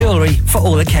delivery for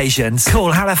all occasions.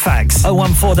 Call Halifax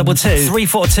 01422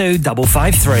 342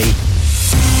 553.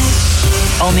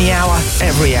 On the hour,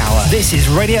 every hour. This is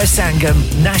Radio Sangam,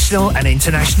 national and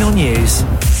international news.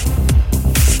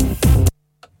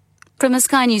 From the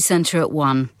Sky News Centre at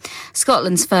 1.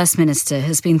 Scotland's First Minister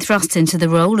has been thrust into the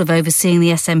role of overseeing the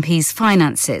SNP's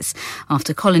finances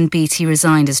after Colin Beattie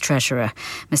resigned as Treasurer.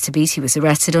 Mr Beattie was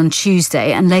arrested on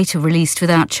Tuesday and later released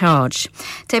without charge.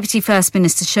 Deputy First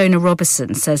Minister Shona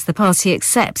Robertson says the party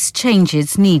accepts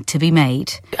changes need to be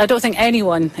made. I don't think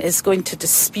anyone is going to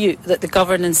dispute that the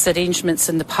governance arrangements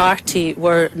in the party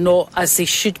were not as they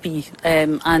should be,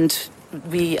 and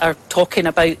we are talking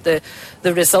about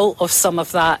the result of some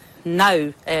of that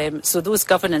now. So those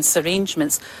governance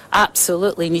arrangements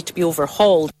absolutely need to be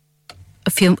overhauled.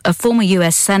 A former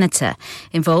US senator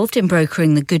involved in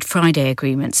brokering the Good Friday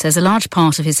Agreement says a large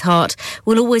part of his heart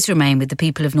will always remain with the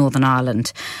people of Northern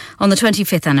Ireland. On the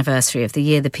 25th anniversary of the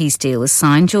year the peace deal was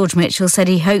signed, George Mitchell said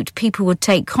he hoped people would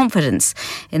take confidence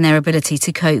in their ability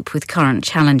to cope with current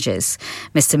challenges.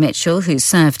 Mr Mitchell, who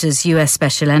served as US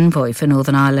Special Envoy for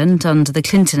Northern Ireland under the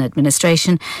Clinton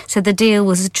administration, said the deal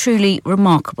was a truly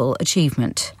remarkable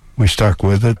achievement. We stuck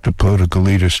with it, the political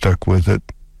leaders stuck with it.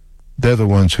 They're the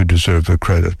ones who deserve the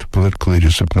credit, the political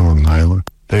leaders of Northern Ireland.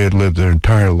 They had lived their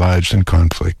entire lives in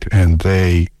conflict, and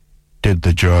they did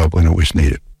the job when it was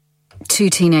needed. 2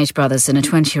 teenage brothers and a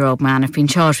 20-year-old man have been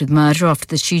charged with murder after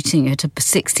the shooting at a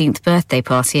 16th birthday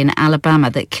party in Alabama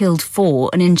that killed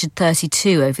 4 and injured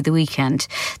 32 over the weekend.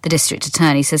 The district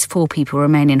attorney says 4 people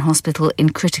remain in hospital in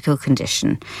critical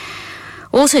condition.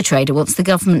 Auto Trader wants the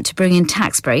government to bring in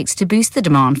tax breaks to boost the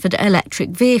demand for electric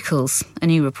vehicles. A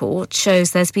new report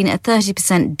shows there's been a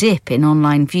 30% dip in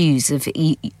online views of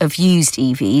used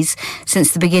EVs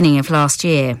since the beginning of last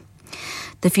year.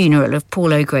 The funeral of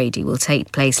Paul O'Grady will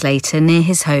take place later near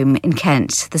his home in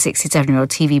Kent. The 67-year-old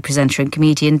TV presenter and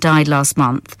comedian died last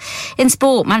month. In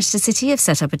sport, Manchester City have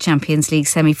set up a Champions League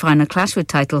semi-final clash with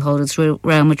title holders Real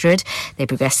Madrid. They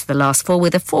progressed to the last 4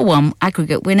 with a 4-1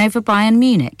 aggregate win over Bayern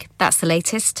Munich. That's the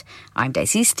latest. I'm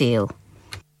Daisy Steele.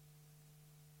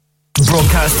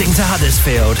 Broadcasting to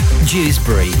Huddersfield,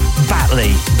 Dewsbury,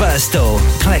 Batley, Birstall,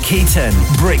 Cleckheaton,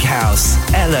 Brickhouse,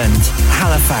 Elland,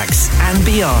 Halifax and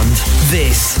beyond.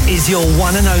 This is your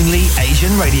one and only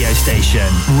Asian radio station.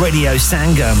 Radio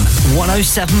Sangam,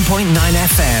 107.9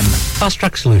 FM. Fast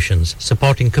Track Solutions,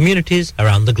 supporting communities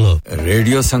around the globe.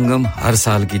 Radio Sangam हर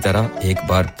साल की तरह एक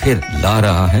बार फिर ला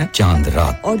रहा है चांद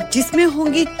रात और जिसमें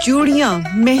होंगी चूड़ियां,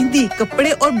 मेहंदी,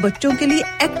 कपड़े और बच्चों के लिए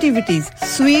activities,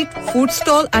 sweet, food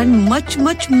stall and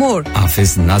much more.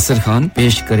 Hafiz Nasir Khan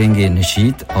पेश करेंगे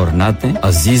नशीद और नातें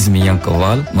अजीज मियां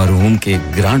कवाल मरहूम के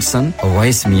ग्रैंडसन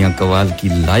अवैस मियां कवाल की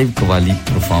लाइव कवाली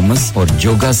परफॉर्मेंस और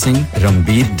जोगा सिंह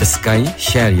रणबीर डस्काई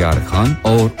शहरयार खान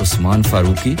और उस्मान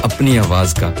फारूकी अपनी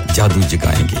आवाज का जादू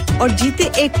जगाएंगे और जीते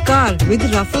एक car with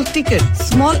raffle ticket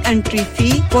small entry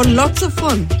fee for lots of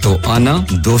fun. तो आना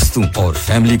दोस्तों और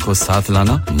फैमिली को साथ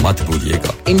लाना मत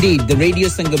भूलिएगा. Indeed, the Radio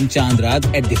Sangam Chand Raat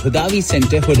at the Hudawi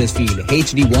Centre, Huddersfield,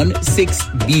 HD1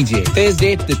 6DJ.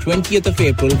 Thursday, the 20th of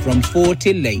April from 4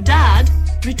 till late. Dad,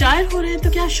 retire हो रहे हैं तो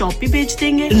क्या शॉप भी बेच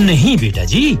देंगे? नहीं बेटा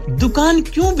जी, दुकान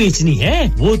क्यों बेचनी है?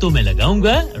 वो तो मैं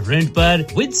लगाऊंगा रेंट पर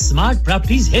with Smart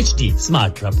Properties HD.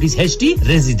 Smart Properties HD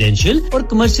residential और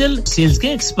कमर्शियल सेल्स के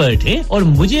एक्सपर्ट हैं और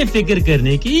मुझे फिक्र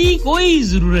करने की कोई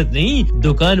जरूरत नहीं.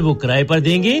 दुकान वो किराए पर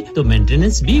देंगे तो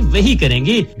मेंटेनेंस भी वही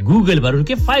करेंगे. गूगल पर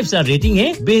उनके 5 स्टार रेटिंग है.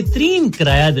 बेहतरीन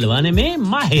किराया दिलवाने में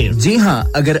माहिर. जी हां,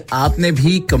 अगर आपने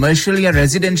भी कमर्शियल या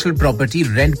रेजिडेंशियल प्रॉपर्टी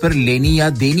रेंट पर लेनी या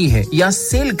देनी है या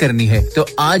सेल करनी है तो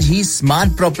आज ही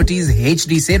स्मार्ट प्रॉपर्टीज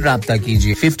एचडी से राब्ता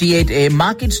कीजिए. 58A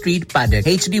Market Street Paddock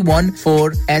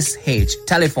HD14SH.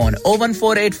 Telephone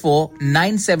 01484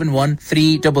 971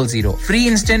 300. Free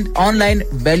instant online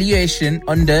valuation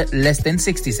under less than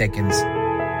 60 seconds.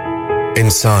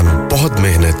 इंसान बहुत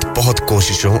मेहनत, बहुत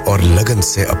कोशिशों और लगन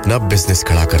से अपना बिजनेस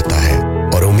खड़ा करता है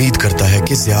और उम्मीद करता है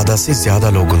कि ज्यादा से ज्यादा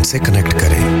लोग उनसे कनेक्ट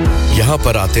करें. यहाँ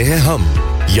पर आते हैं हम,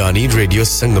 यानी रेडियो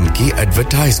संगम की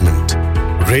एडवर्टाइजमेंट.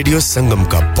 रेडियो संगम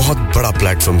का बहुत बड़ा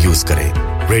प्लेटफॉर्म यूज करें.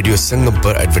 रेडियो संगम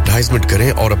पर एडवर्टाइजमेंट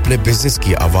करें और अपने बिजनेस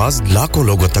की आवाज लाखों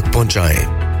लोगों तक पहुंचाएं.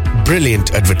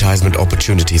 Brilliant advertisement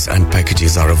opportunities and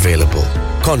packages are available.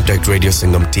 Contact Radio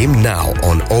Sangam team now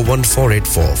on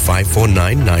 01484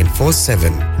 549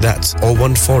 947. That's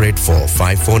 01484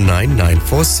 549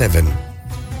 947.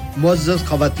 मुअज़्ज़ज़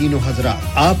ख़वातीन और हज़रात,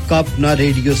 आपका अपना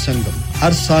रेडियो संगम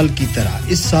हर साल की तरह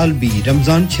इस साल भी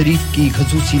रमजान शरीफ की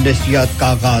ख़ुसूसी नशरियात का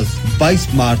आगाज़ 22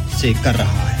 मार्च से कर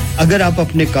रहा है. अगर आप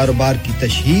अपने कारोबार की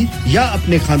तशहीर या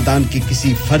अपने खानदान के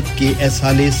किसी फर्द के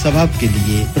एहसाले सवाब के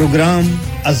लिए प्रोग्राम,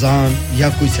 अजान या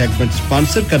कोई सेगमेंट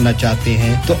स्पॉन्सर करना चाहते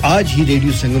हैं तो आज ही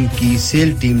रेडियो संगम की सेल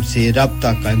टीम से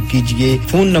राब्ता कायम कीजिए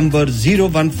फोन नंबर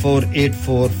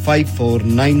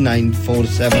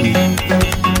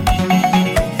 01484549947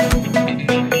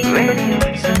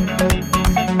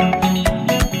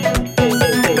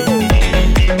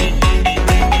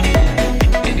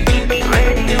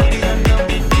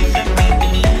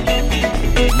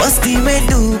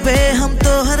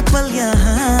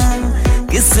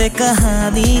 किससे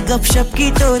कहानी गपशप की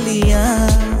टोलियां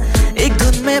एक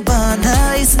धुन में बांधा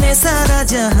इसने सारा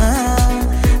जहां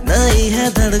नई है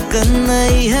धड़कन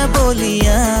नई है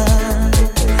बोलियां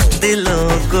दिलों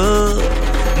को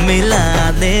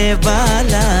मिलाने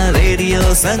वाला रेडियो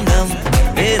संगम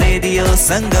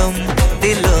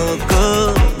दिलों को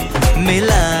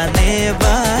मिलाने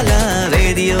वाला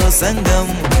रेडियो संगम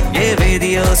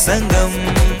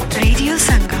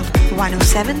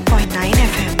 107.9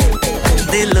 FM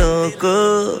दिलों को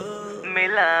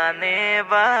मिलाने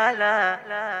वाला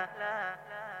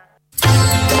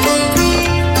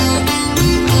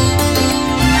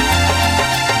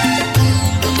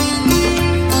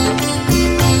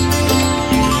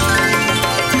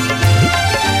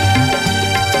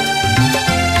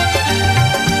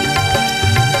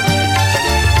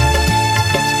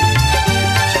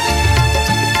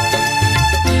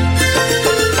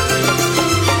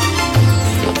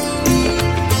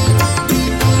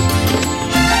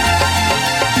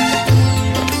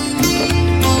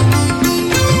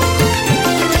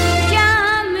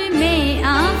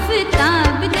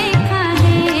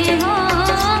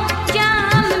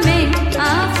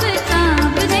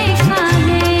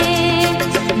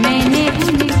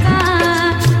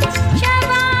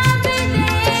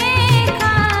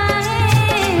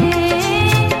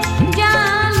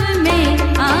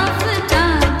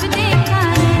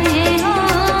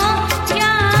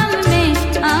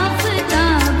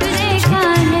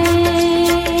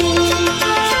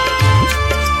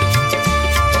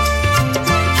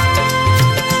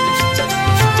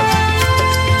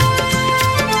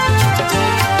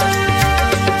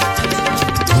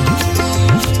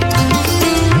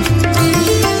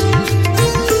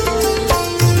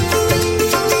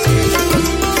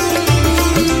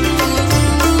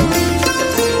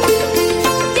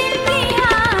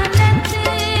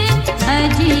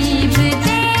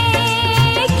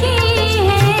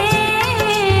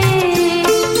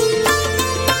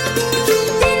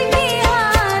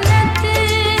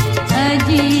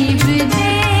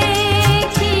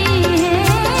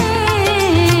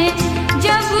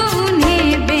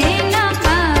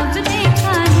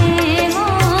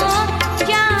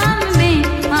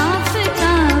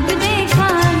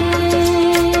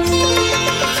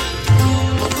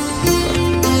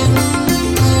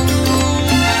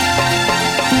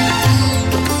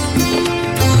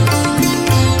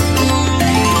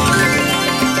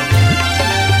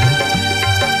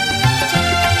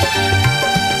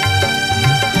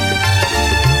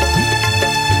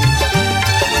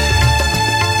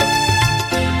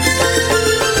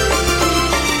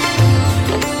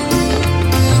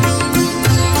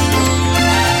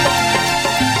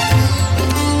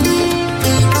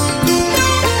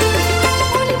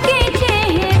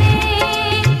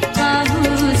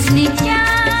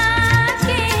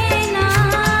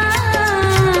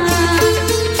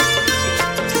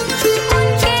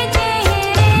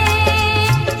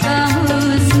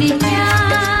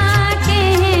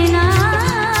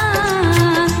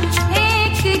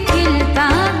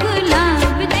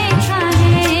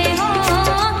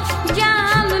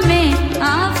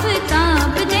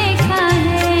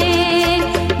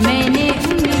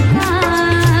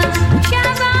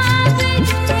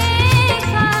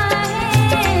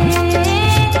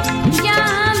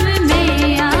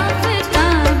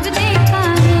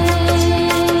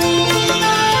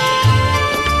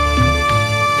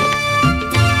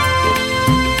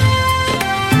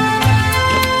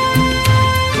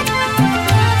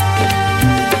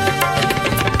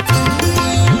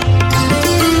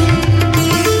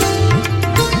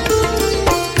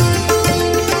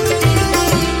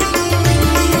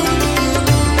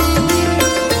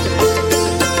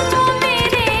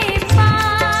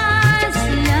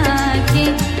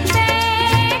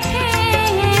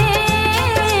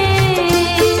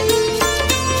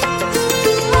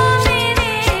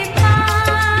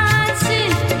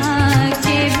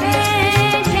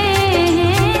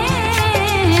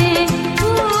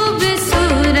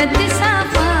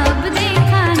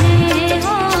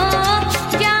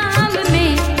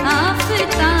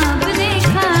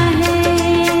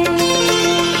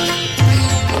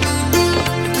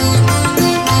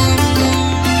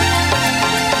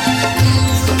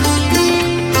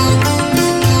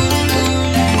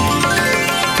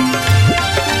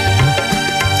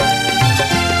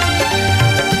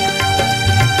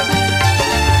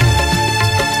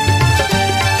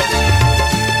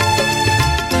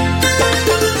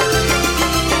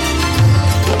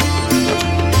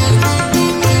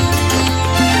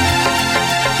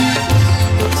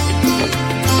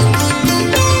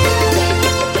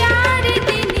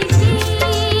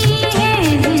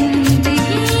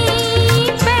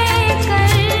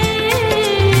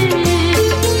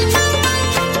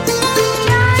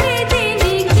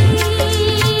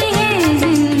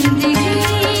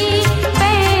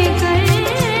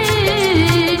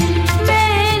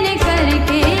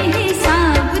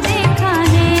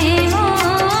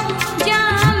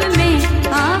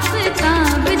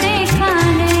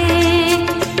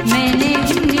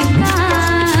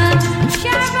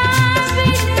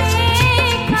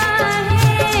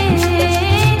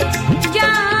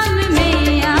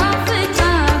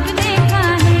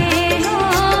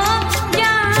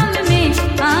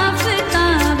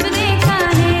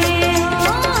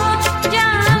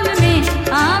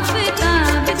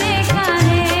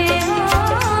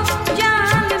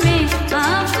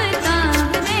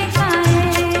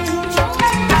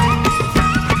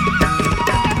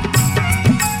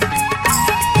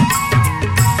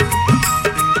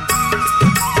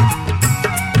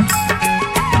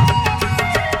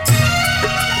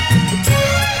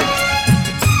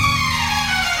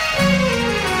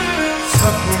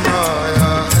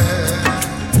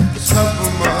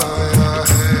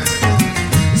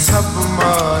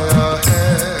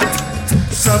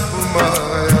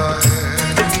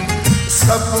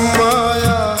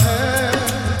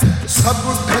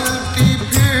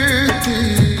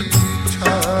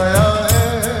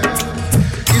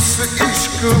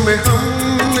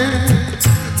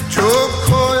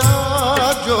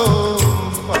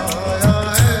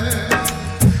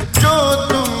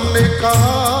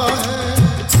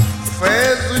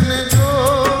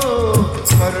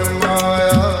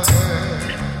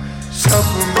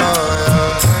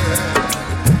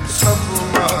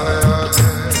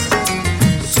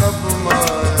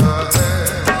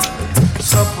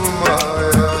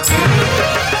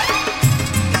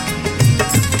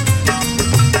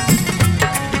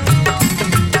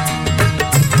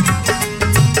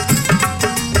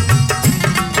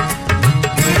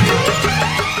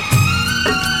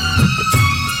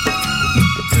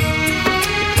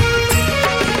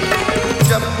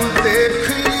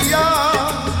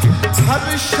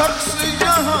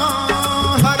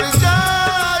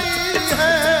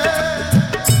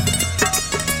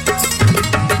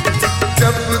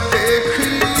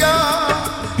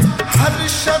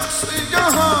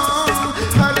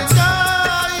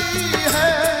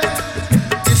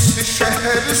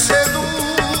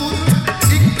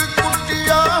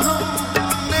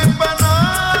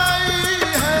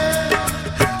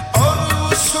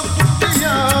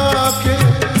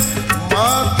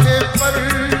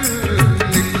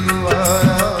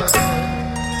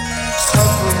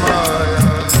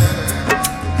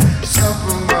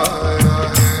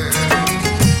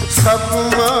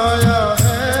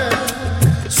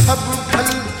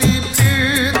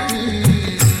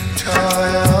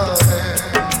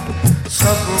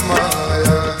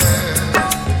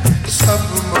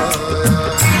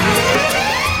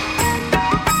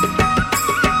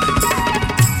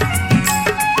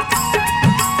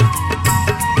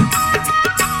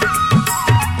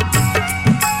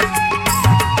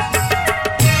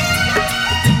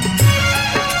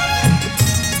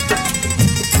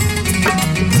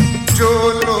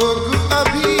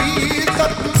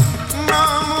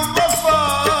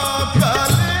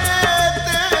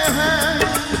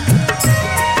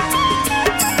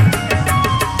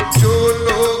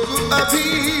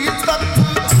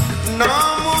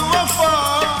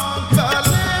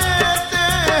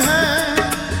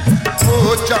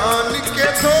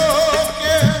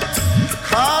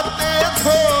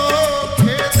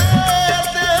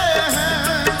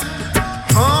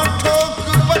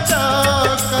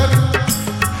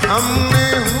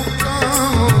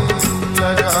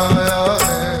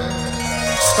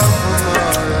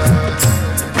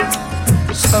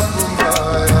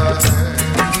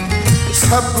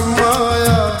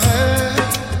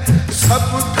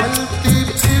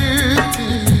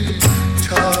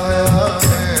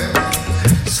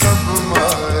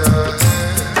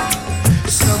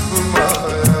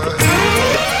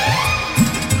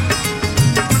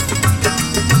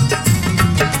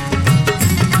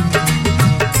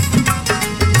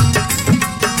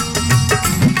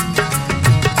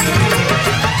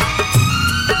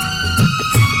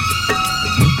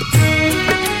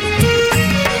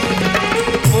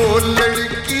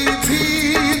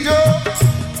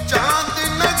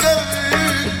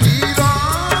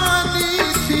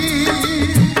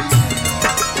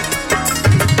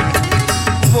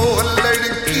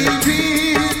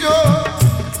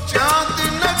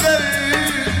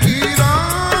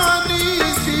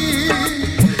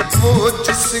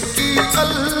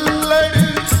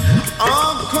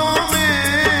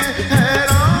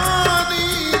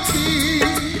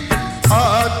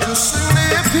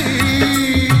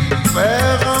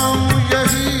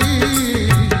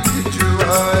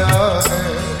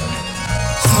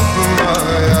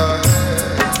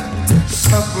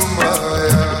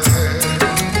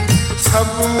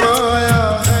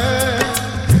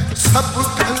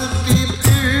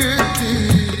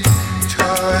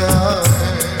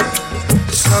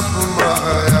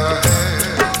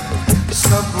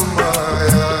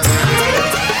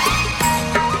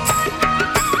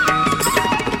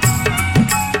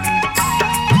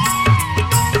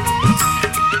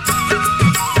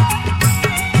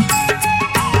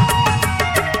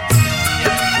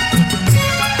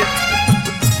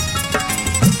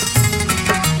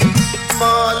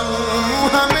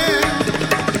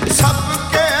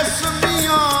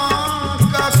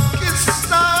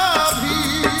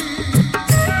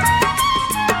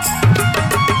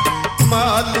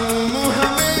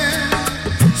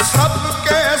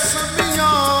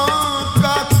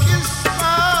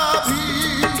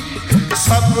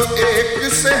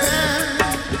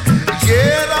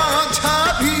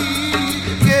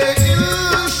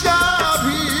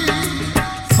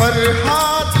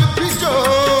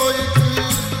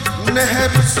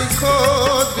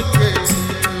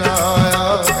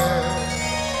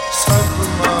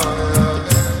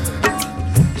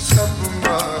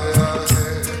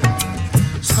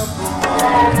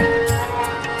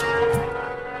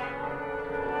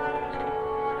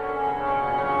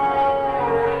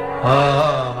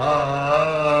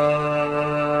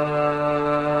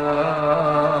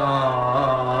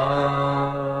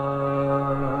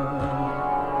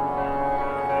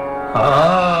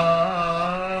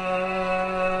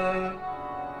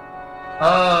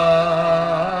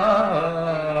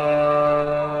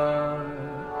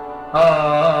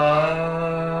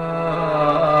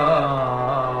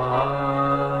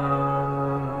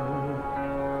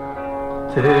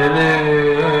तेरे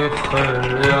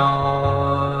ख्याल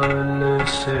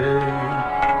से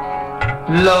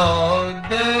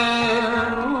लागे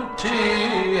उठी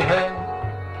है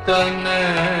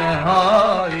तन्हाई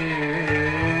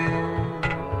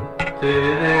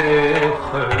तेरे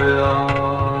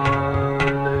ख्याल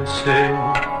से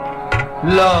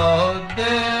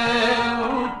लागे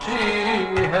उठी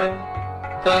है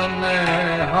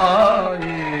तन्हाई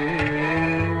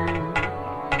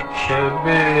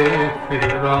शबे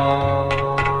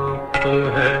फिराक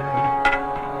है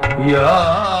या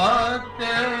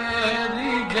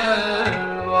तेरी जलवाराई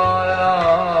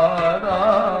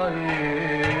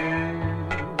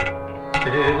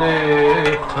तेरे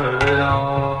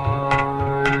ख्याल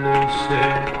से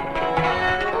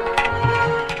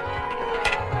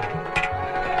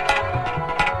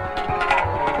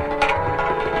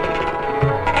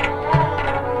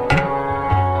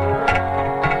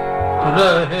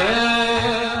रहे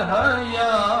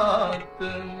हयात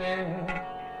में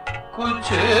कुछ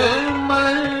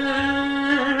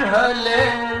मरहले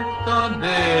तो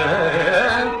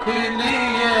देख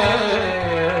लिए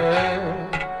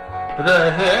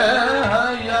रहे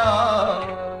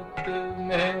हयात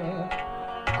में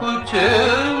कुछ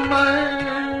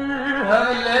मरहले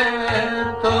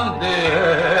तो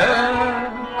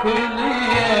देख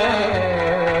लिए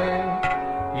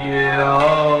ये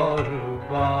और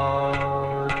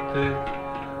बात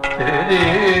तेरी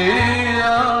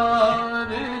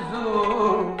आरज़ू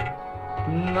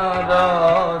न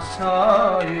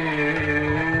रासाई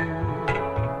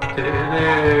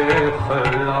तेरे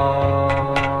ख्याल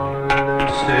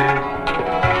से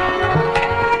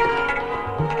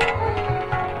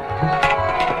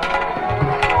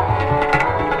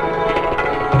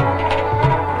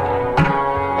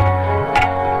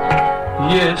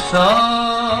ये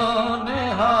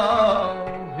सानहा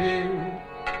भी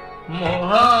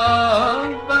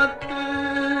मोहब्बत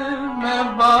में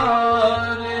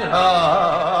बारहा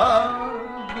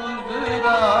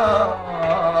गुज़रा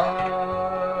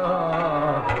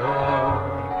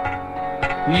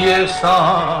ये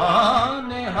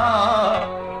सानहा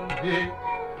भी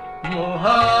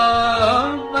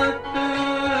मोहब्बत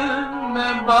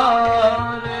में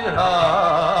बारहा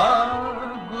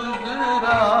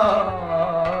गुज़रा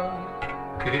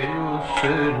कि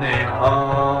उसने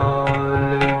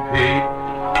हाल भी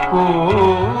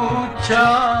पूछा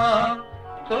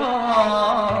तो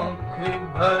आँख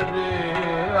भर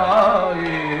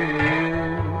आई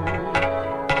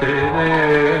तेरे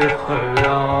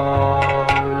ख्याल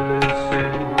से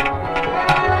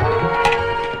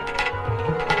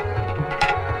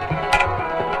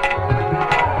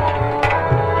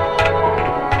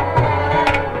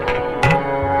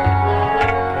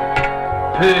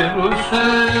फिर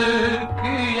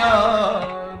उसकी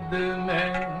याद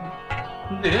में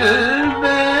दिल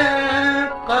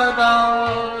बेकरार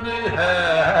है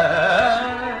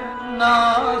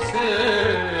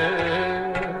नासिर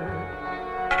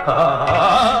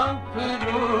फिर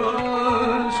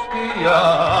उसकी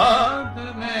याद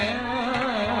में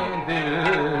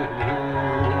दिल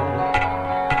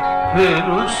फिर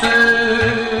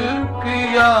उसकी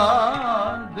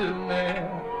याद में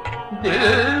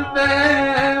दिल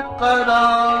बेकरार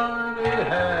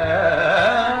है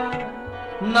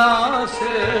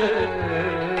नासिर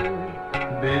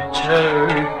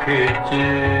बिछड़ के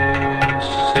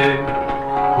जिससे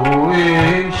हुई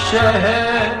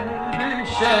शहर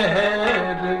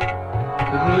शहर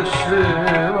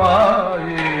रुसवाई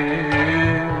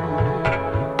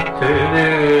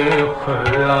तेरे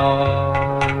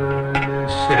ख्याल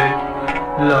से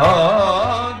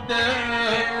लादे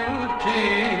उठी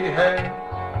है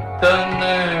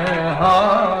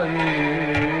तन्हाई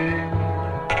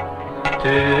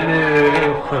तेरे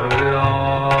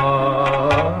ख्याल।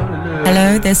 Hello,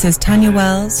 this is Tanya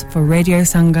Wells for Radio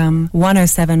Sangam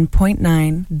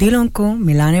 107.9 Dilon ko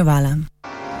milane wala.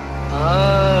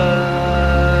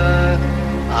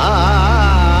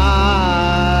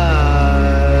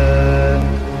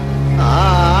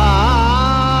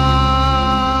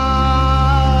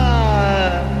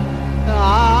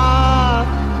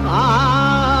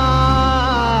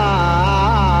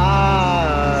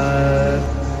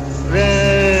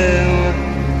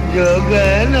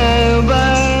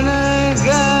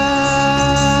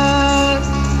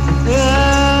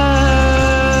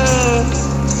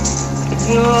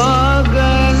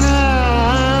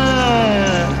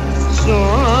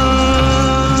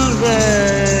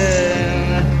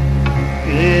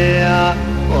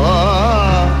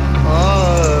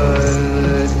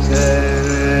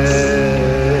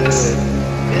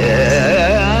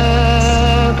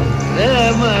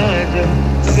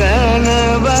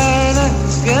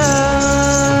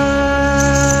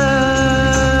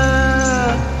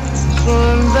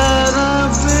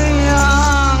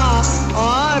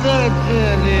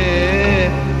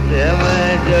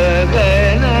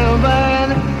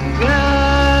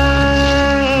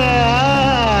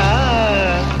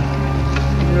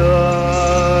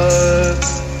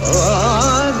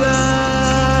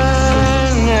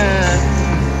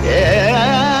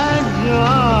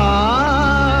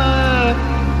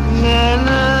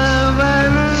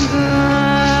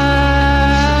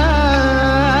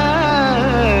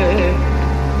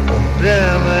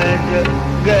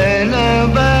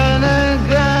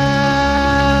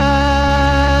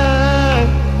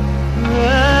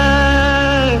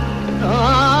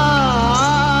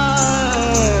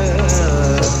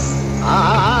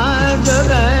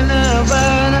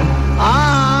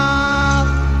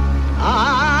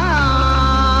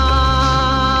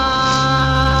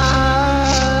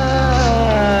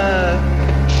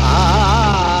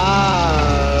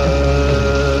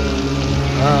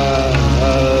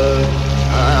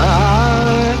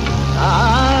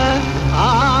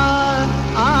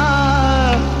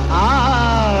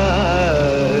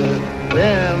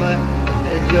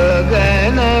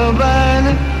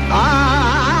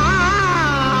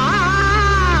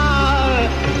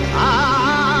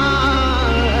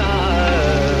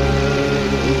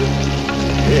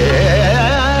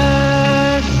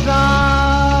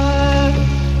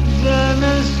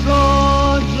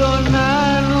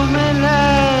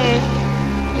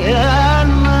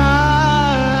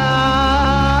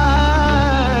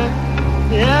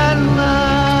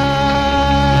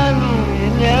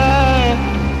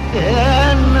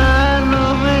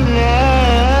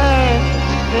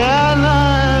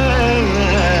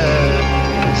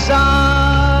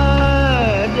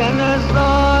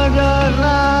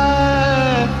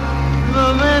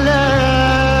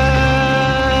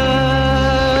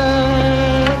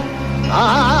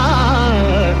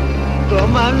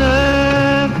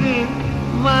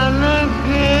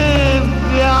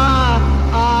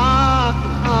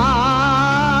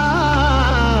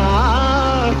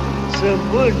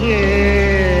 बुझे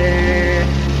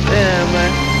प्रेम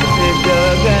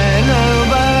गगन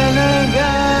बन गया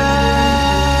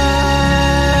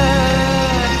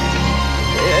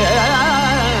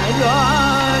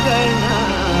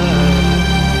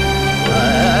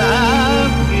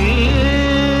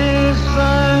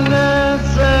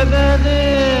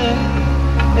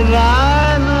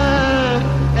Run,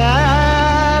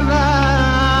 run,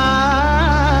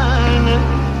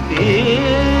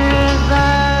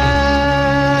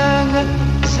 isang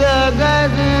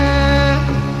sagad,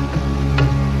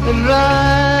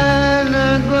 run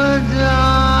gujar,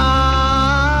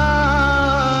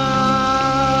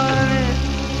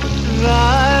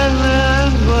 run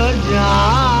gujar.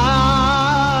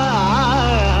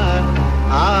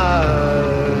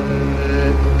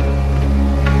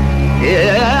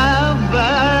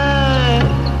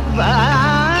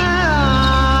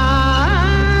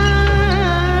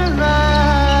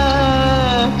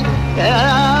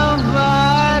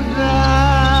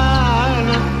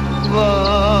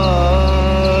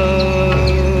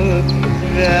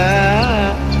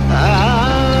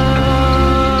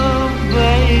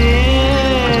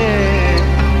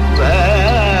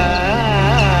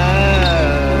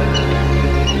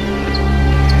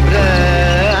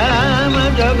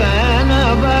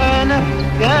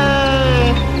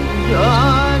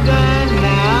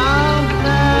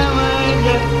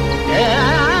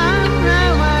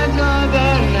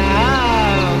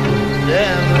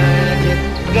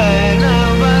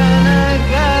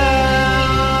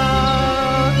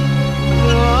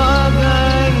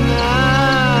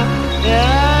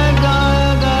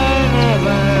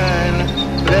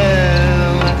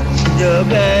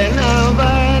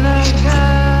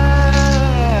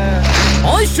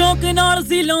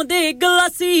 ਦੇ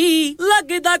ਗਲਾਸੀ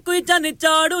ਲੱਗਦਾ ਕੋਈ ਜਨ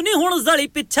ਚਾੜੂ ਨਹੀਂ ਹੁਣ ਜ਼ਲੀ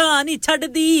ਪਿੱਛਾ ਨਹੀਂ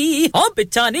ਛੱਡਦੀ ਓ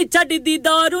ਪਿੱਛਾ ਨਹੀਂ ਛੱਡਦੀ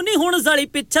दारू ਨਹੀਂ ਹੁਣ ਜ਼ਲੀ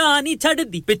ਪਿੱਛਾ ਨਹੀਂ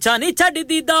ਛੱਡਦੀ ਪਿੱਛਾ ਨਹੀਂ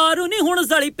ਛੱਡਦੀ दारू ਨਹੀਂ ਹੁਣ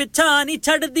ਜ਼ਲੀ ਪਿੱਛਾ ਨਹੀਂ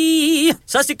ਛੱਡਦੀ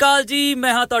ਸਤਿ ਸ਼੍ਰੀ ਅਕਾਲ ਜੀ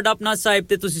ਮੈਂ ਹਾਂ ਤੁਹਾਡਾ ਆਪਣਾ ਸਾਹਿਬ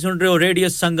ਤੇ ਤੁਸੀਂ ਸੁਣ ਰਹੇ ਹੋ ਰੇਡੀਓ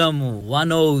ਸੰਗਮ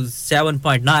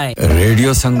 107.9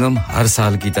 रेडियो संगम हर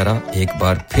साल की तरह एक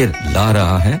बार फिर ला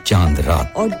रहा है चांद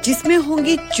रात और जिसमें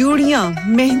होंगी चूड़ियां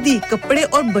मेहंदी कपड़े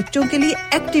और बच्चों के लिए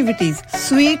activities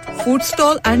sweet food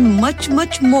stall and much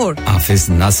much more Hafiz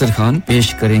Nasir Khan पेश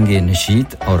करेंगे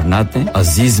नशीद और नातें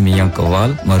अजीज मियां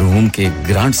कवाल मरहूम के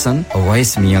ग्रैंडसन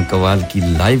अवैस मियां कवाल की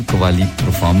लाइव कवाली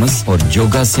परफॉर्मेंस और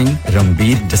जोगा सिंह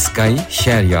रणबीर डस्काई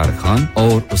शहरयार खान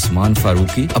और उस्मान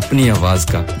फारूकी अपनी आवाज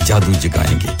का जादू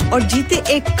जगाएंगे और जीते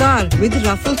एक car with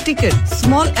raffle ticket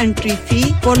small entry fee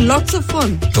for lots of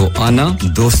fun तो आना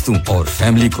दोस्तों और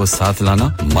फैमिली को साथ लाना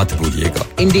मत भूलिएगा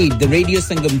Indeed the Radio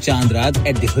Sangam Chandrat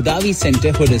at the Hudavi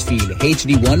Center Huddersfield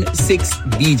HD1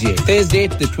 6DJ Thursday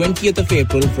the 20th of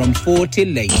April from 4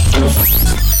 till 8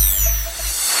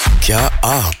 क्या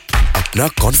आप अपना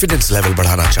कॉन्फिडेंस लेवल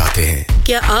बढ़ाना चाहते हैं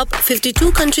क्या आप 52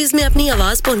 कंट्रीज में अपनी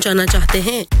आवाज पहुंचाना चाहते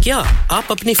हैं क्या आप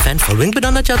अपनी फैन फॉलोइंग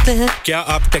बनाना चाहते हैं क्या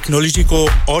आप टेक्नोलॉजी को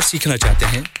और सीखना चाहते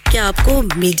हैं क्या आपको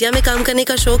मीडिया में काम करने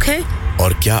का शौक है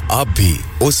और क्या आप भी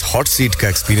उस हॉट सीट का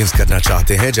एक्सपीरियंस करना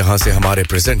चाहते हैं जहां से हमारे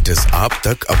प्रेजेंटर्स आप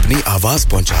तक अपनी आवाज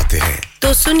पहुंचाते हैं तो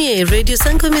सुनिए radio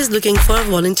Sangam is looking for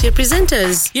volunteer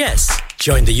presenters yes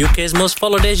join the UK's most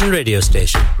followed Asian radio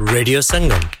station Radio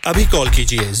Sangam abhi call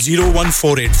kijiye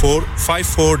 01484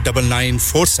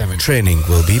 549947 training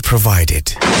will be provided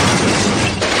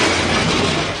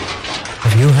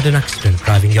Have you had an accident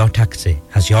driving your taxi?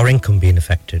 Has your income been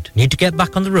affected? Need to get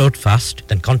back on the road fast?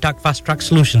 Then contact Fast Track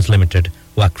Solutions Limited,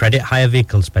 who are credit hire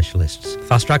vehicle specialists.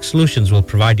 Fast Track Solutions will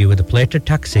provide you with a plated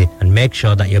taxi and make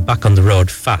sure that you're back on the road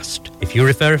fast. If you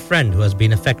refer a friend who has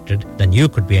been affected, then you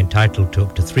could be entitled to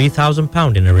up to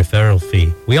 £3,000 in a referral fee.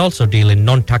 We also deal in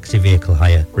non-taxi vehicle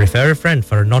hire. Refer a friend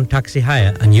for a non-taxi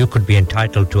hire and you could be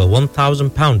entitled to a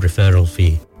 £1,000 referral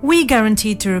fee. We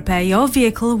guarantee to repair your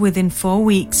vehicle within 4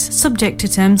 weeks, subject to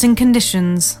terms and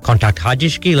conditions. Contact Haji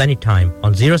Shakil anytime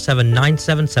on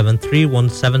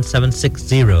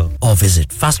 07977317760 or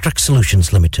visit Fast Track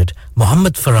Solutions Limited,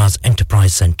 Mohammed Faraz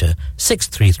Enterprise Centre,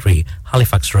 633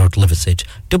 Halifax Road, Liversedge,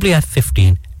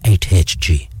 WF15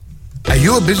 8HG. Are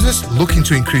you a business looking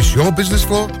to increase your business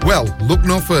flow? Well, look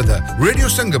no further. Radio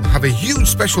Sangam have a huge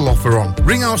special offer on.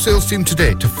 Ring our sales team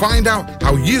today to find out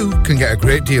how you can get a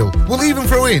great deal. We'll even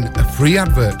throw in a free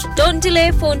advert. Don't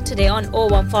delay, phone today on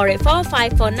 01484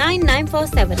 549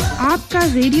 947. आपका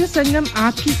radio संगम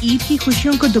आपकी ईद की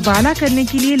खुशियों को दुबारा करने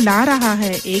के लिए ला रहा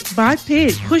है एक बार फिर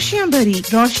खुशियां भरी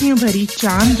रोशनियों भरी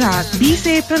चांद रात 20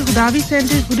 अप्रैल हुदावी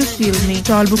सेंटर हुडर्सफील्ड में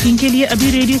टॉल बुकिंग के लिए अभी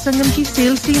रेडियो संगम की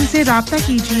सेल्स टीम से राब्ता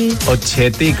कीजिए और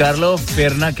छेती कर लो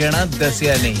फिर ना कहना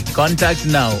दसिया नहीं Contact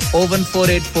now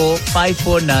 01484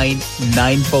 549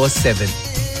 947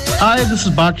 Hi, this is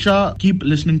Baksha. Keep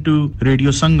listening to Radio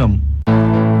Sangam.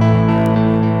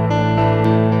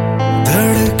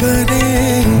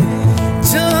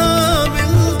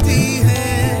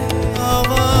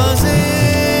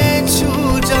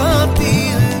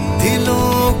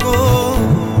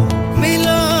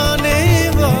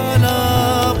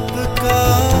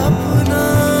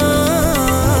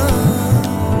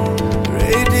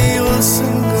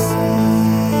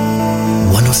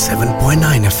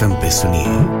 FM पे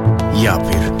सुनिए या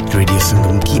फिर रेडियो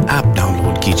संगम की ऐप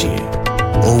डाउनलोड कीजिए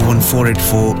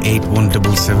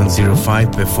 01484817705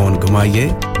 पे फोन घुमाइए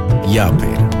या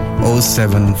फिर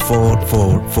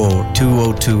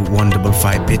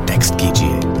 07444202155 पे टेक्स्ट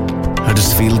कीजिए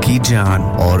हडर्सफील्ड की जान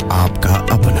और आपका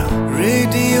अपना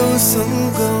रेडियो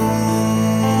संगम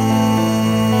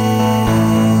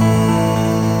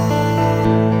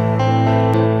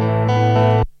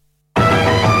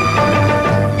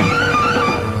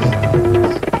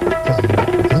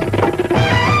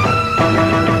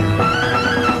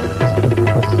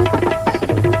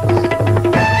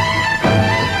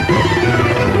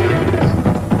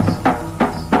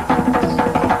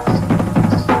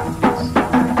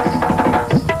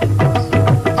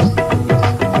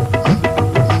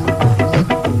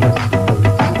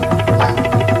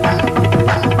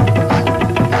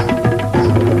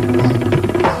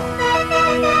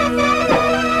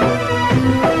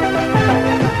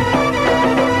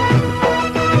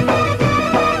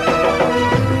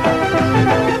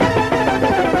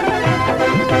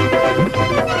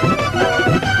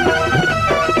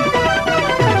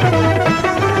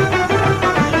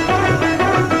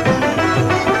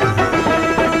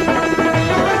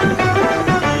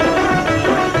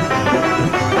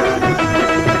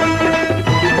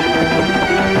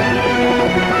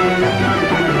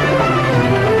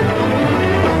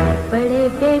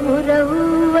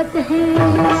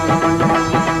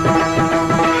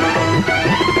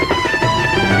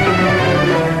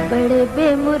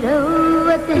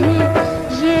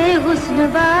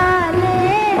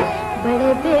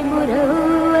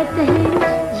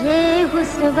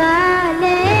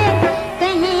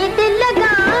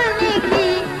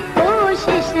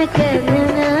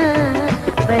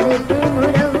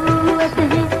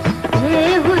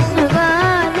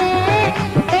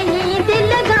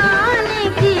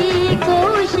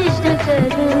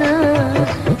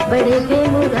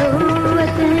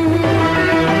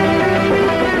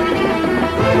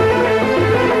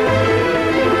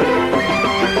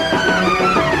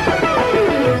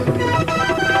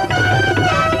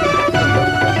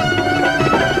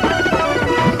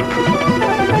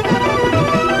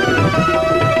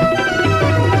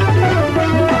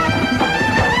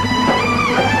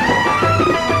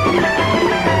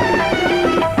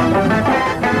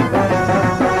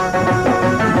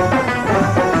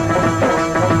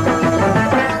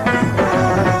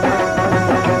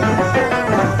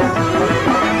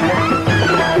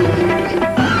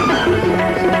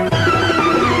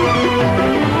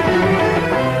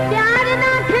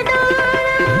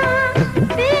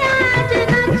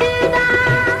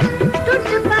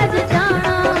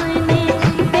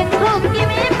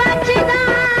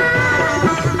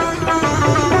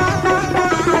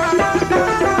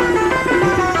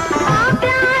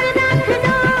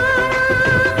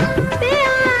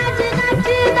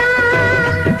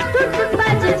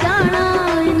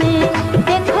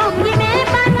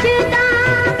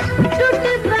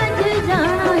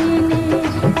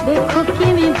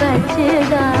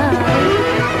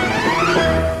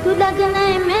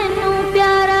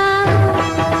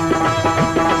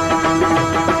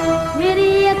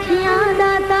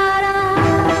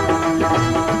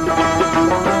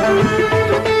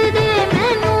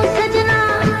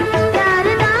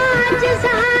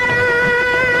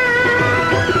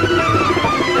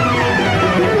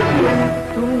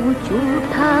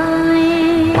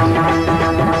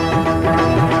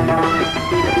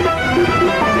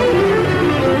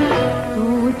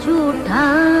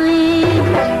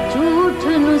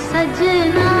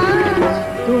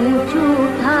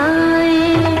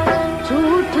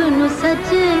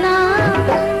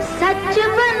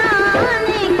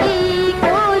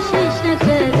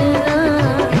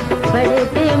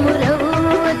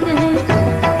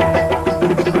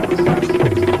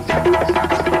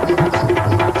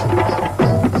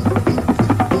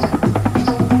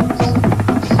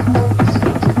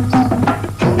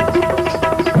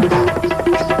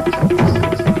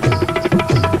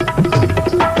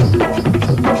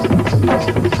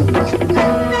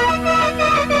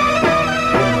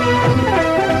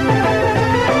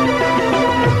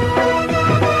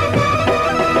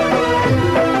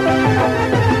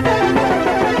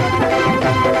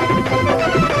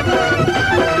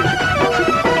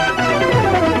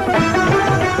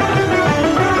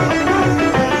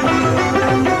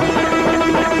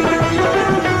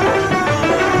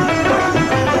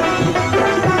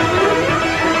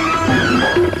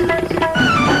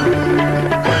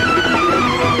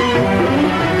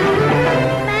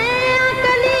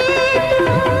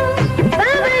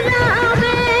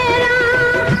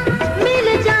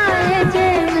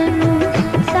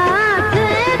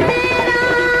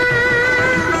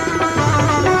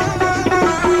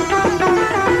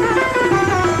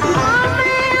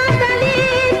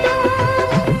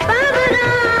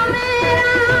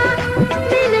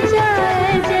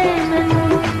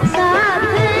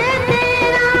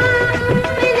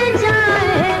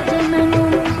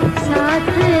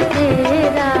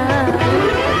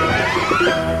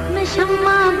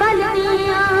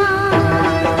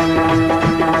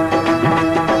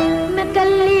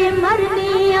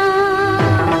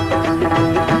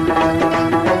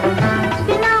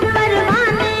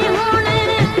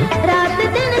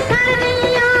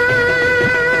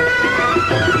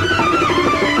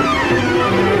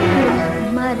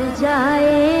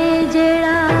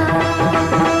जेड़ा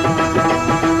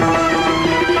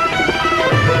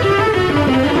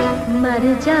मर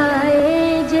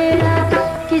जाए जेड़ा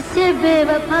किसे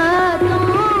बेवफा तो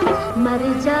मर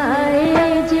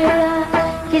जाए जेड़ा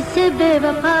किसे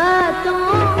बेवफा तो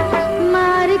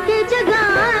मार के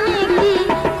जगाने की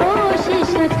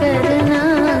कोशिश करना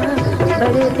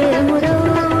बड़े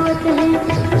बेमुरौत हैं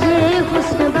ये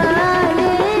हुस्न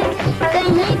वाले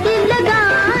कहीं दिल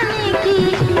लगाने की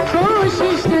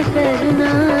कोशिश न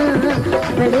करना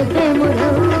बड़े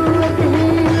बेमुरौत हैं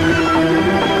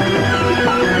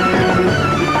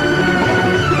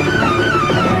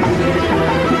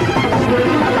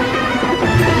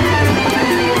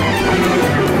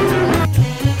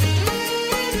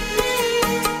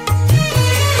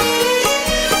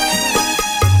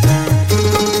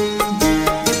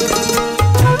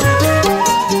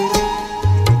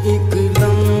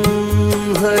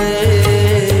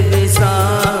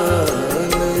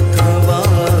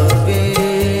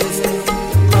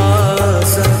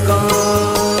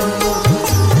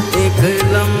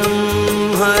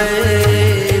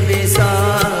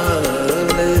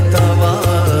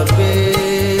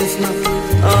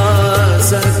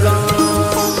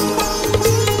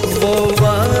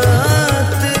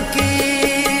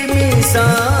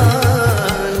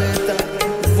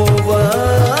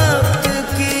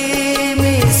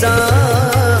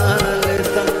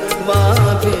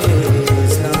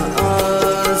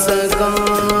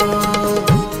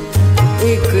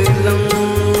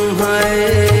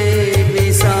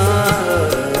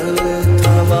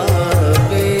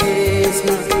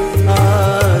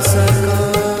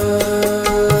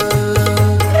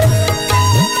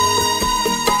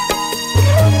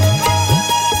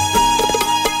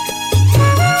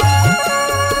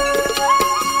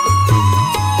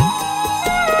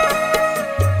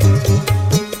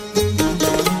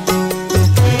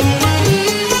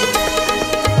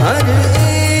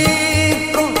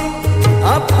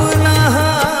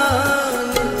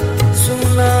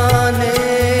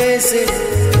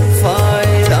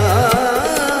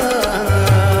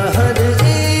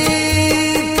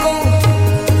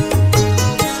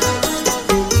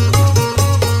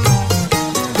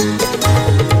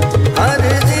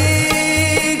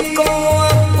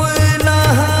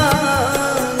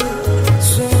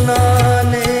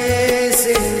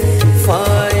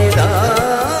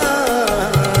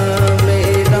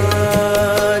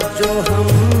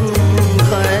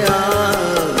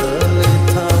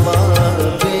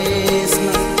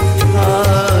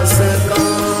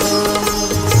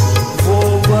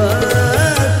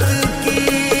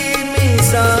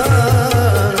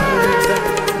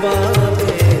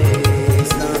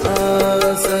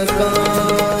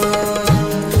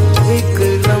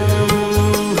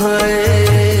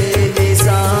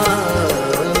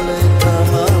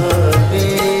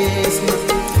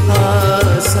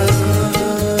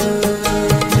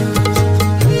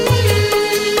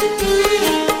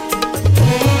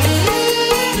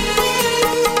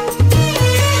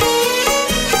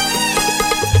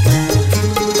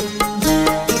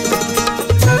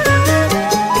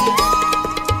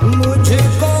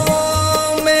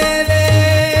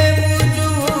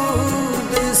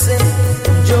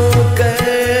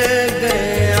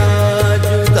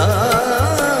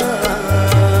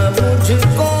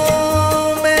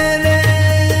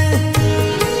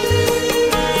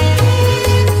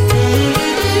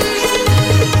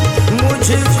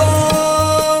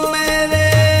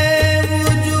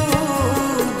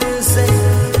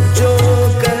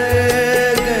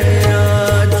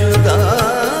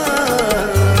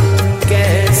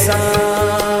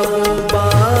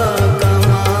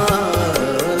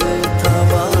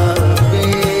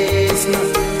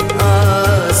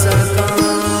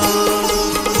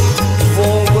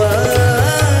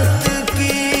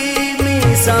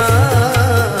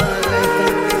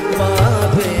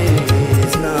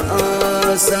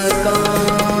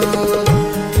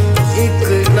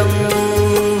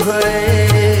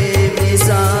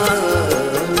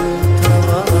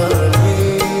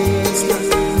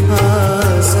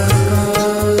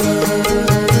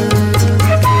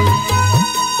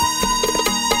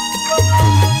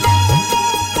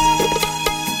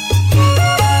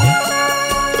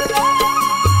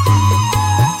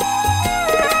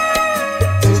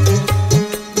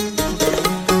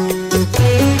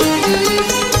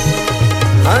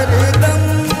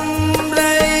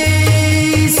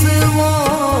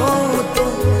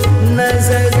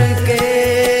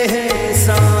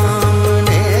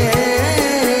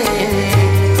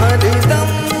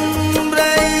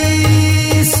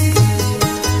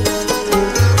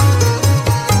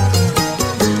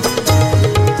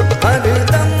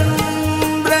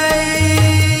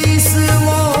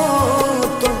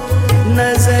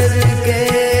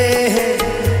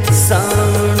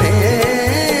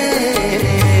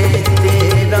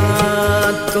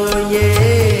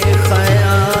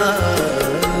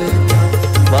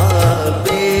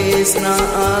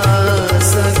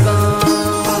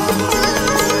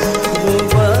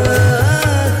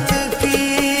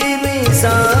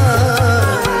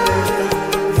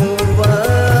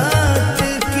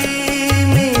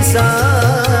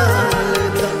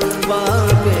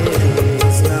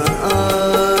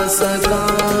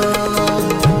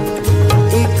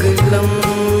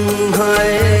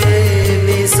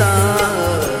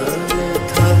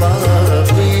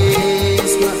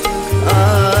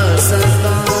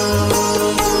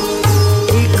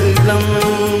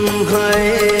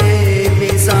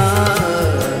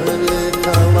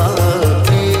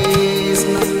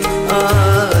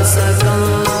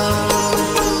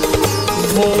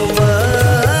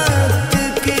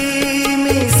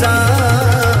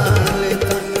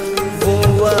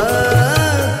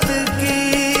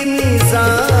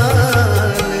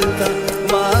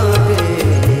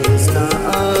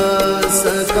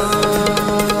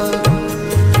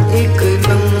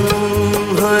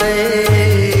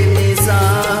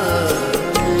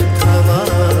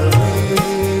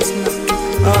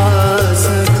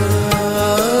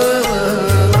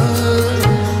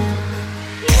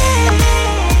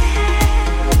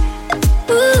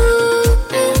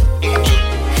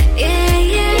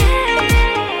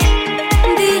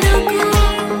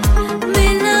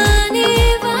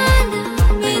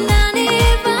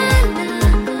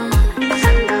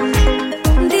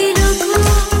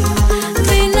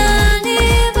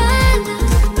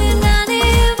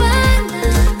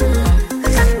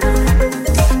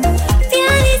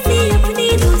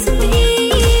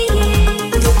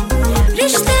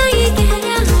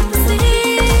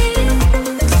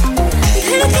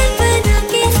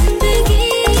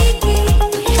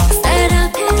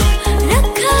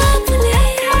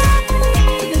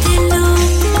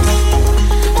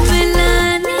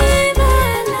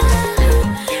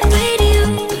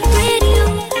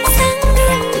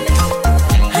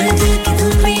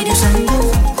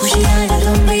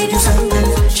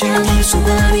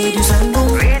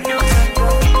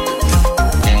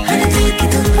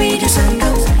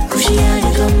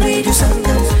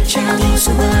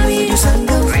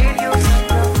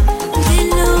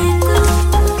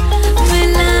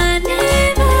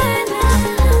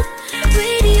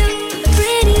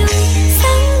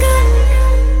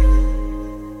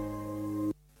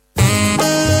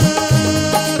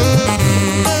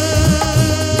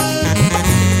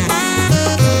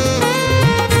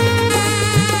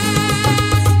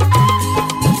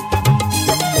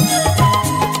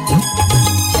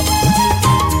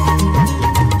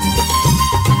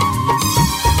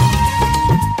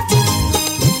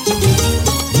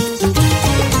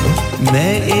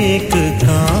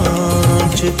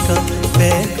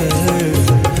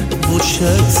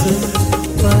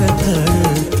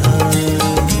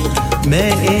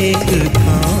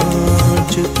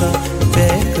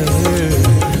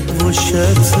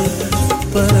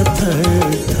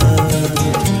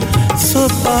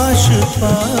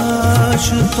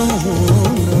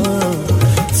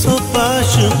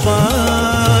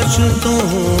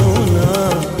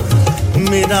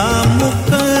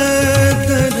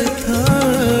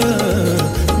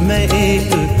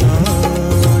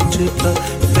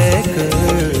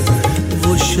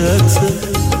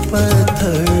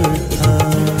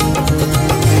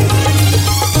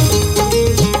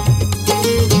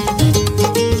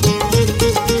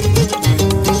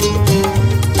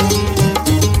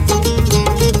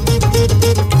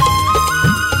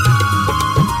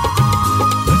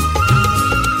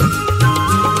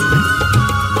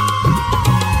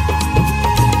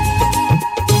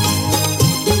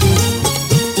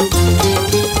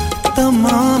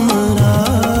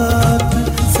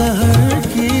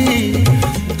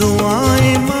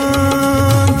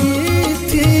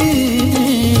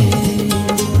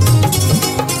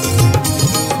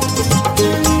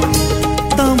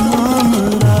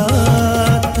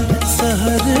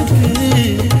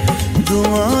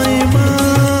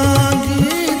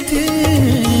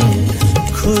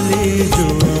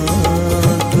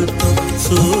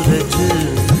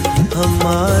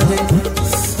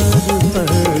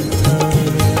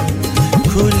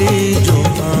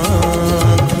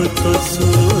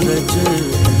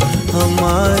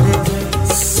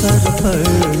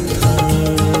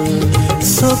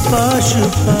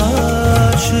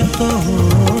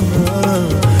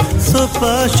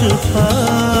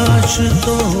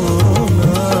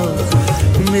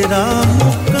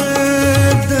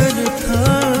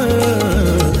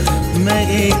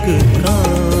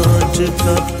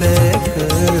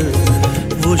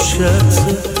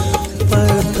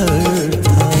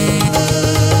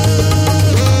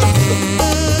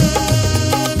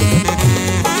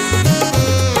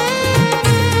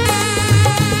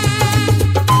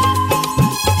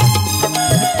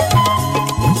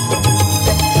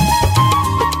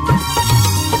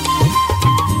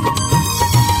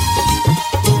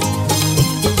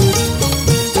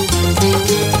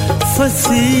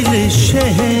फसील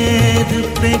शहर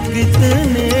पे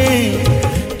कितने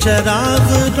चराग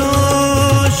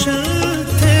रोशन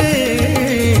थे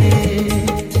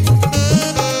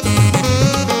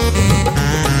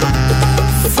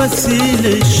फसील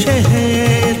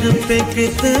शहर पे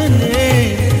कितने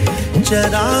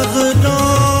चराग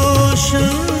रोशन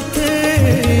थे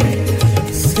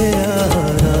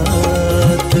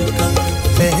सियारात का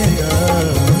पहरा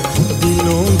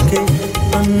दिलों के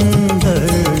अंदर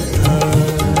था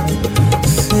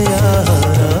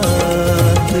सियारात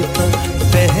का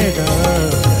पहरा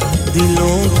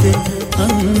दिलों के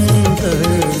अंदर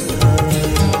था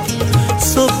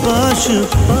सो पाश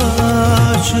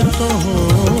पाश तो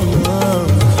होना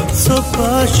सो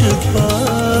पाश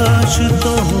पाश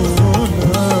तो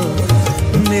होना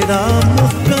मेरा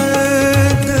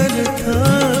मुकद्दर था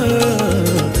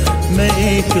मैं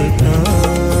एक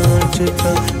कांच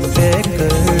का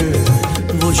पैकर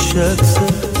वो शख्स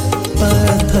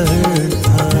पत्थर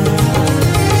था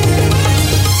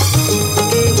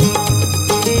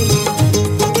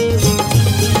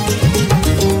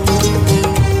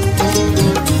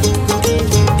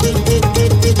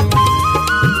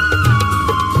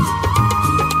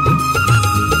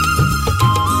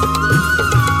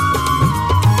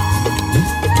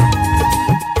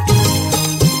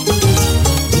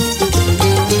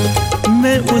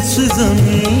उस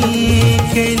ज़मीं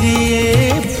के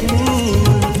लिए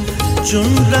फूल चुन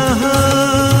रहा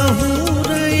हूँ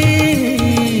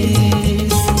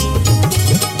रईस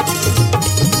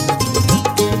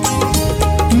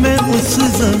मैं उस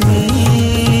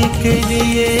ज़मीं के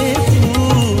लिए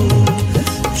फूल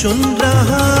चुन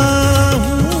रहा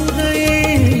हूँ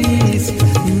रईस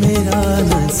मेरा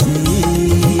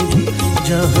नसीब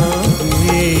जहाँ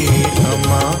पे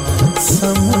अमा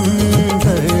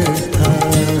समुंदर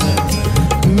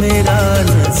मेरा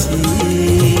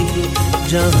नसीब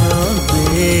जहाँ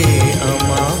पे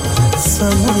अमा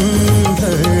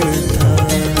समुंदर था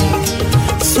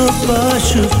सो पाश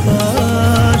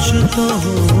पाश तो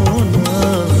होना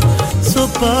सो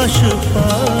पाश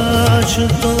पाश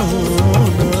तो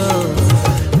होना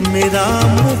मेरा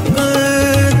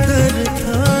मुकद्दर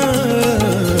था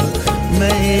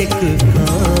मैं एक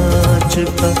कांच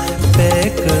का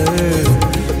पैकर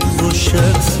वो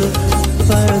शख्स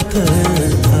पत्थर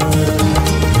था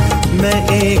मैं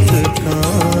एक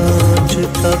कांच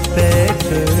का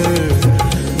पैकर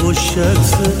वो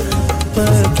शख्स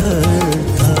पत्थर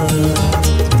था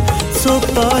सो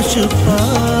पाश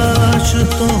पाश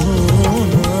तो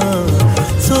होना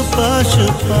सो पाश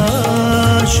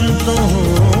पाश तो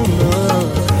होना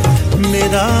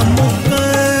मेरा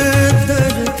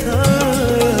मुकद्दर था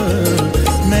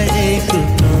मैं एक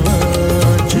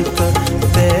कांच का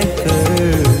पैकर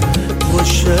वो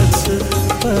शख्स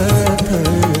पत्थर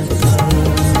था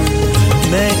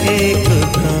मैं एक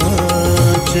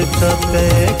कांच का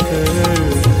पैकर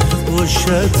वो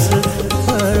शख्स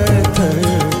पत्थर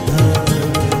था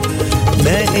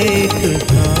मैं एक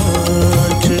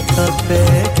कांच का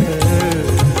पैकर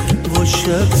वो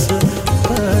शख्स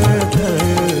पत्थर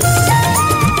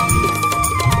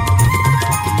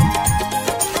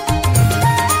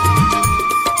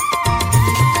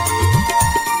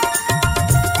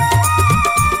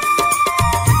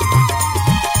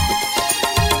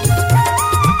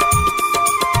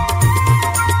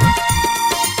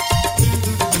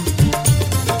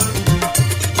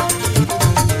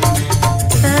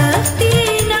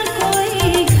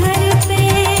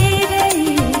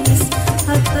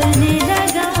अपने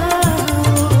लगा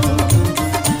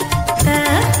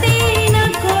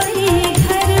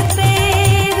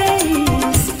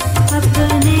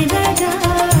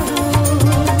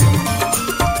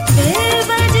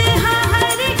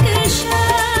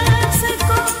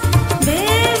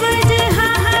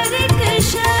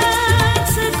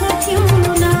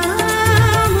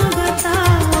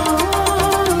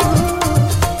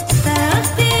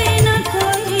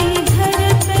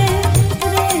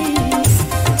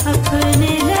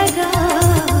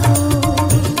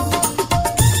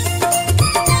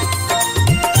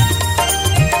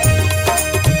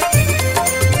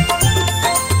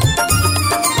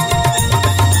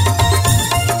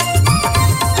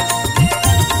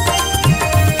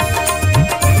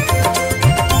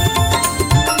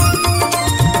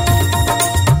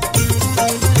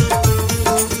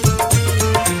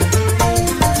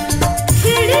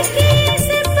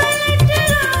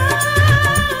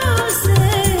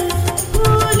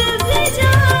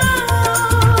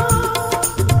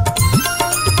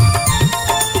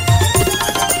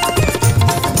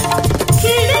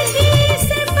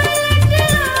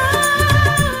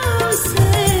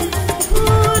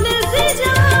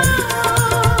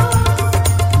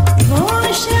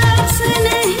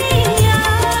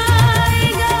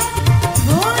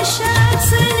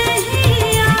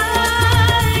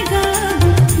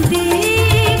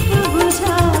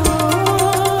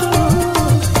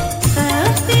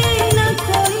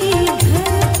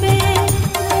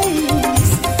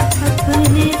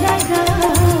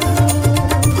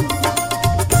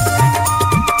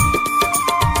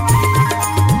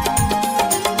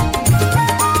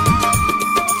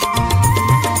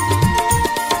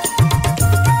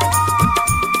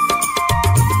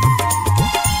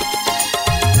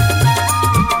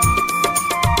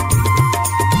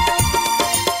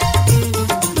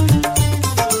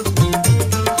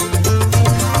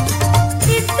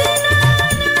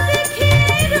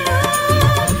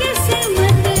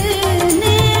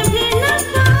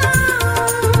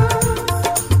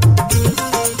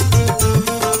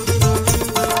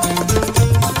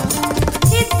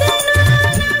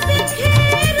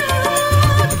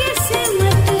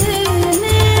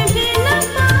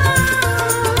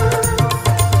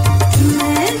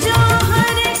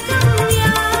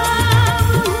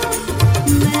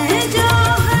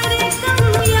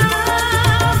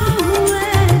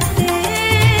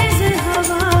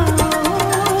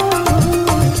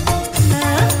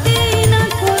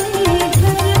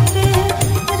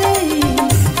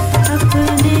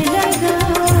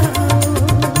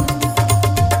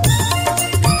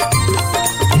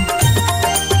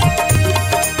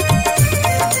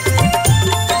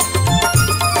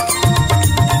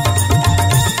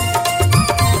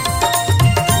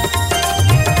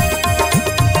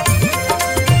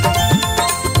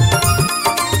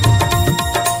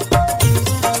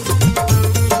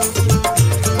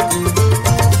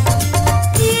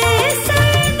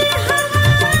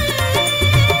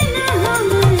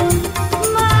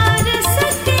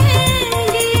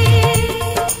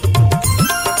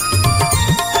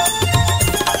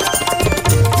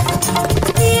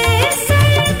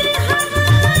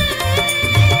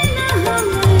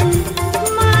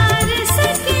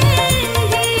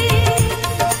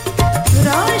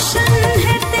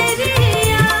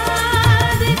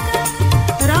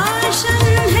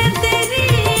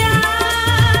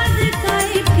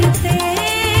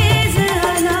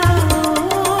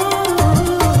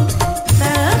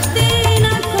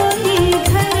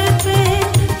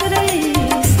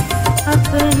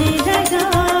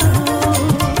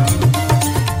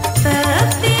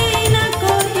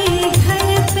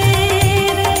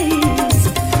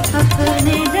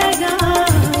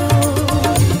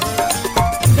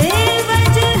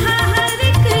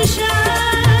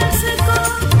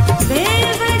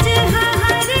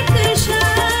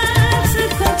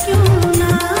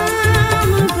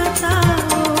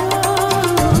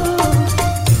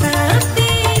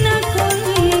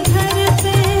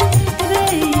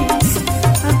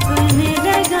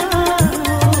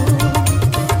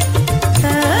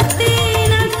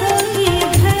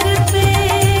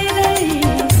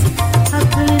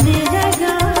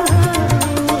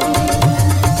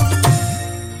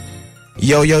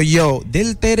Yo yo yo,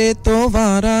 dil tere to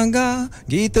varanga,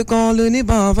 geet kaun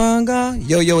nibhavanga.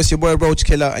 Yo yo, it's your boy Roach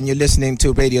Killer and you're listening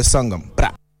to Radio Sangam.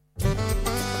 Bra.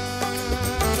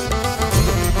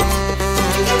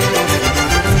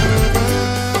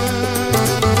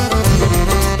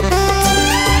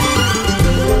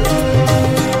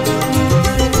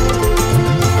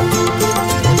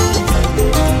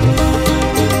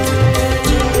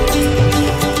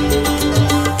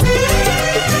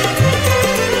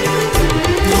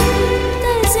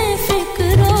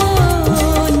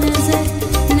 नजर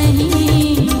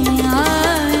नहीं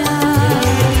आया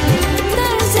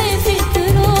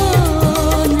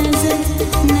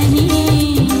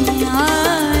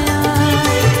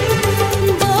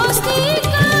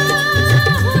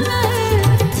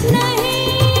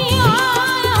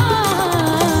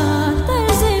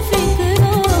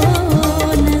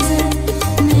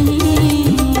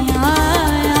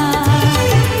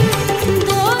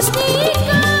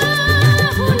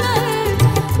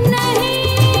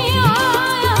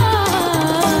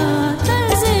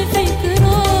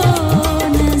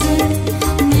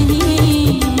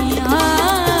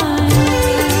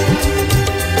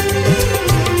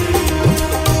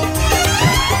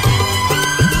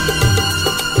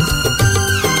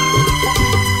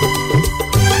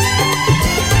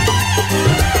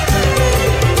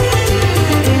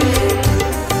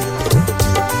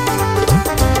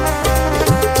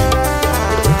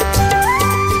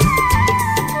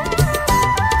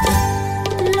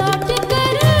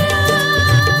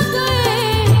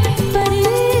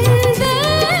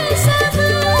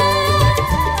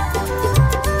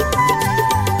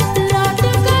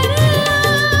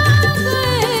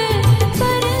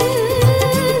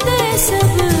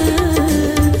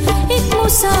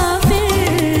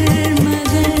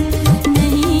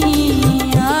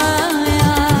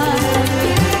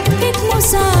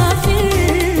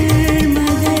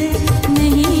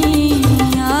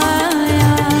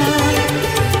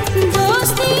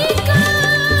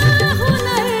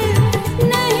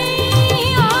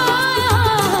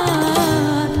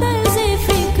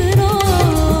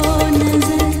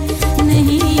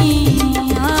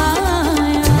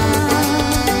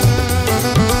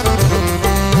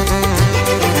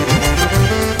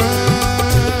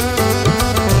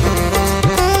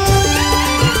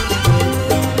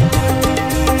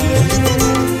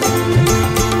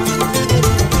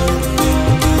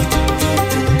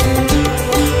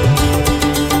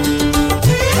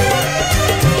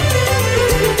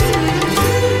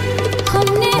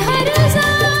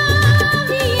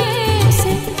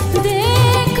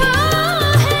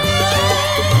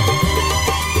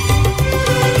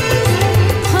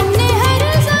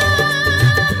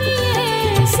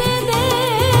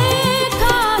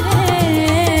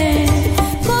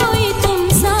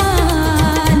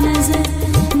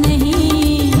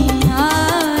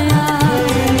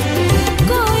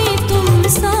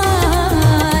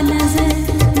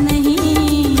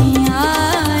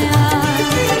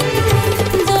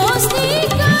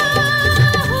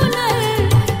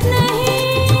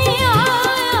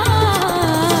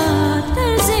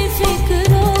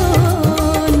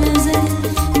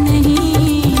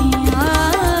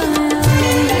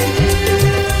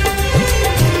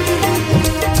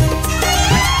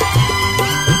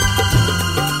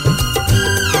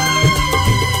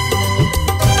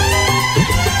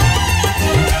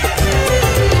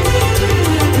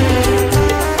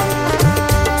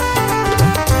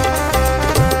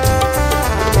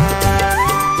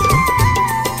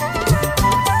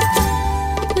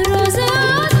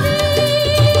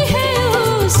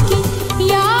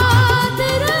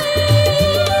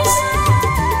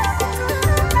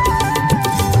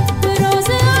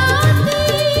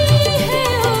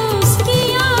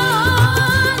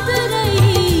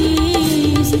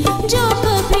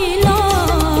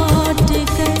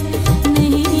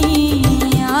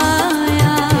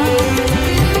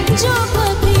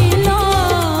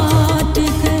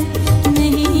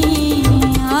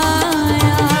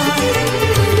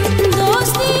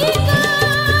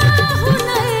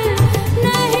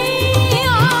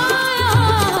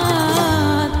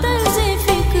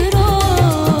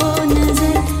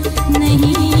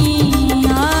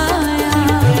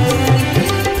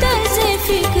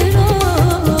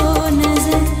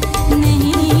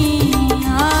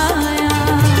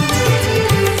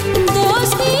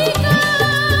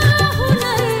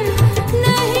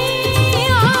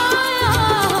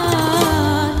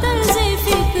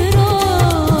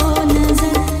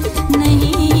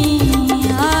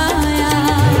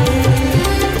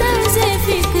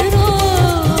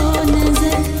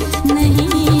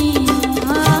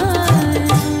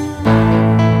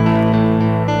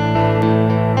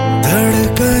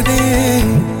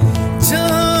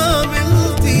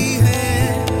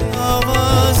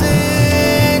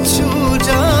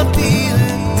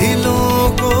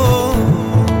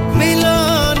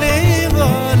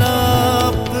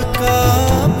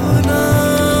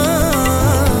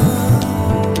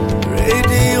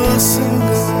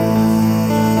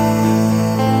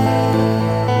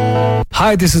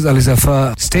Hi, this is Ali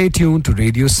Zafar. Stay tuned to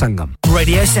Radio Sangam.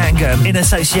 Radio Sangam in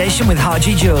association with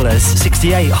Haji Jewellers,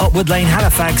 68 Hotwood Lane,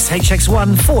 Halifax,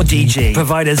 HX1 4DG.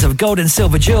 Providers of gold and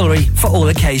silver jewellery for all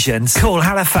occasions. Call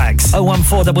Halifax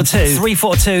 01422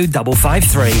 342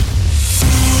 553.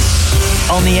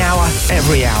 On the hour,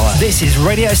 every hour. This is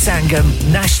Radio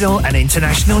Sangam, national and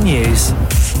international news.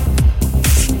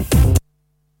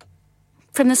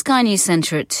 From the Sky News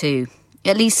Centre at 2.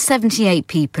 At least 78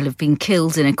 people have been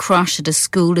killed in a crush at a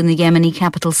school in the Yemeni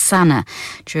capital Sana'a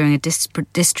during a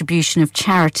distribution of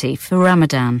charity for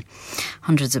Ramadan.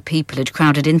 Hundreds of people had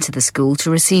crowded into the school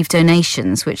to receive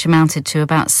donations, which amounted to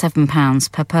about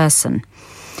 £7 per person.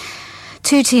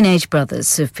 2 teenage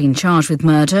brothers have been charged with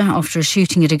murder after a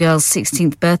shooting at a girl's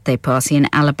 16th birthday party in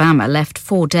Alabama left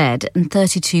 4 dead and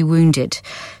 32 wounded.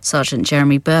 Sergeant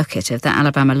Jeremy Burkett of the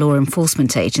Alabama Law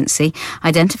Enforcement Agency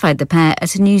identified the pair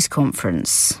at a news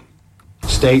conference.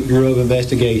 State Bureau of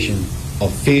Investigation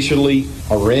officially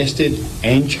arrested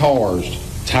and charged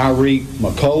Tyreek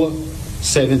McCullough,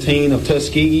 17 of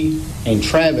Tuskegee, and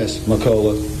Travis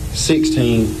McCullough,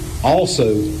 16,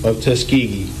 also of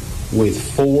Tuskegee, with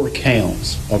 4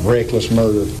 counts of reckless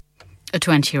murder. A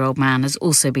 20-year-old man has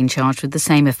also been charged with the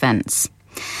same offence.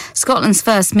 Scotland's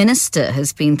First Minister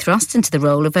has been thrust into the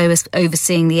role of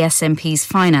overseeing the SNP's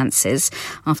finances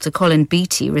after Colin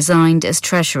Beattie resigned as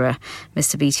Treasurer.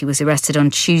 Mr Beattie was arrested on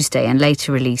Tuesday and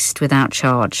later released without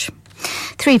charge.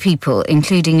 3 people,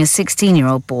 including a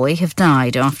 16-year-old boy, have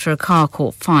died after a car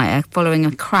caught fire following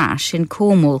a crash in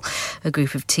Cornwall. A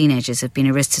group of teenagers have been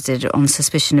arrested on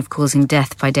suspicion of causing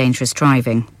death by dangerous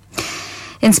driving.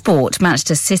 In sport,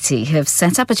 Manchester City have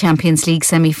set up a Champions League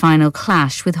semi-final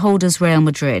clash with holders Real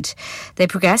Madrid. They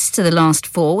progressed to the last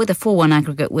 4 with a 4-1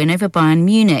 aggregate win over Bayern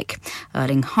Munich.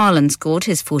 Erling Haaland scored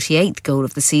his 48th goal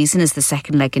of the season as the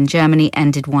second leg in Germany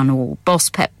ended 1-1. Boss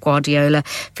Pep Guardiola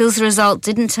feels the result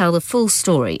didn't tell the full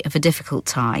story of a difficult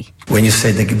tie. When you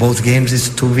say that both games is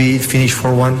to be finished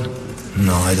 4-1,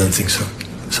 no, I don't think so.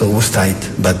 So it was tight,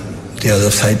 but the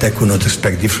other side I could not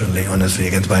expect differently, honestly,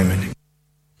 against Bayern Munich.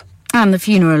 And the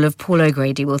funeral of Paul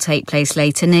O'Grady will take place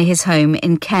later near his home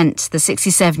in Kent. The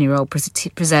 67-year-old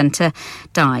presenter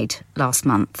died last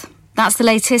month. That's the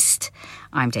latest.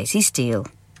 I'm Daisy Steele.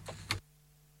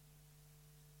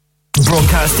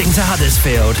 Broadcasting to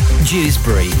Huddersfield,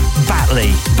 Dewsbury,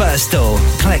 Batley, Birstall,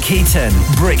 Cleckheaton,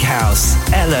 Brickhouse,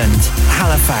 Elland,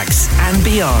 Halifax and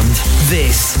beyond.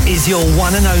 This is your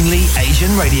one and only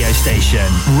Asian radio station.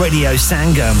 Radio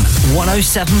Sangam,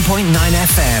 107.9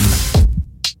 FM.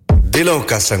 दिलों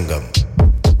का संगम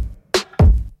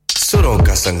सुरों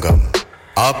का संगम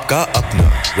आपका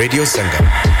अपना radio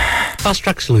Sangam Fast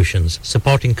Track Solutions,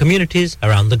 supporting communities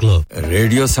around the globe.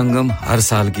 Radio Sangam हर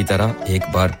साल की तरह एक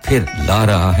बार फिर ला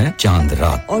रहा है चांद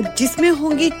रात और जिसमें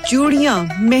होंगी चूड़ियां,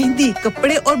 मेहंदी,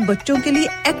 कपड़े और बच्चों के लिए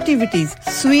activities,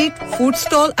 sweet, food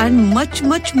stall and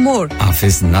much more.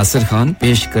 Hafiz Nasir Khan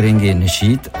पेश करेंगे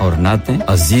नशीद और नातें.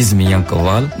 अजीज मियां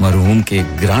कव्वाल मरहूम के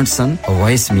ग्रैंडसन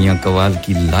अवैस मियां कव्वाल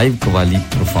की लाइव कव्वाली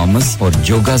परफॉर्मेंस और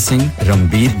जोगा सिंह,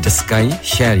 रंबीर डस्काई,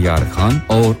 शहरयार खान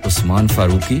और उस्मान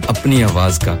फारूकी अपनी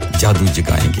आवाज का जादू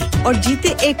जगाएंगे और जीते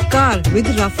एक car with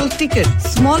raffle ticket,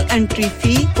 small entry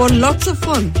fee for lots of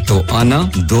fun. तो आना,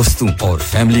 दोस्तों और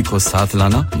फैमिली को साथ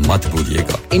लाना मत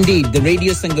भूलिएगा. Indeed, the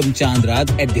Radio Sangam Chand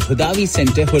Raat at the Hudawi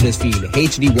Centre, Huddersfield,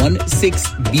 HD1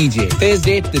 6BJ.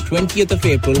 Thursday, the 20th of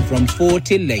April from 4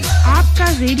 till 8. आपका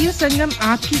रेडियो संगम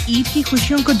आपकी ईद की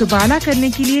खुशियों को दुबाला करने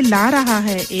के लिए ला रहा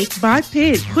है एक बार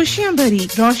फिर खुशियां भरी,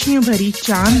 रोशनियों भरी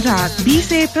चांद रात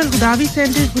 20 अप्रैल हुदावी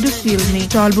सेंटर हुडर्सफील्ड में.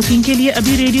 टॉल बुकिंग के लिए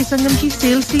अभी रेडियो संगम की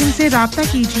सेल्स टीम से राब्ता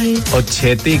कीजिए और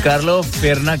छेती कर लो,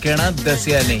 फिर ना कहना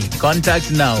दसिया नहीं.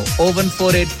 Contact now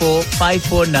 01484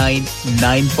 549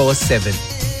 947.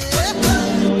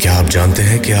 क्या आप जानते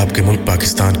हैं कि आपके मुल्क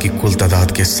पाकिस्तान की कुल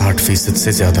तादाद के 60%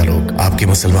 से ज्यादा लोग आपके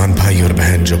मुसलमान भाई और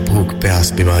बहन जो भूख,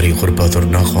 प्यास, बीमारी, गुर्बत और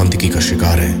नाखवानदगी का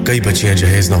शिकार हैं. कई बच्चियां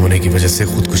जहेज न होने की वजह से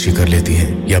खुदकुशी कर लेती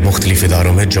हैं या मुख्तलिफ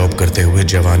इदारों में जॉब करते हुए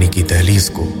जवानी की दहलीज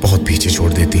को बहुत पीछे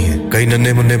छोड़ देती हैं. कई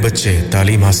नन्हे-मुन्ने बच्चे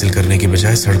तालीम हासिल करने की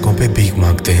बजाय सड़कों पे भीख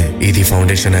मांगते हैं. ईदी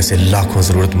फाउंडेशन ऐसे लाखों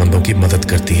जरूरतमंदों की मदद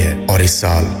करती है और इस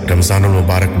साल रमजान उल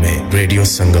मुबारक में रेडियो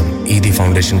संगम ईदी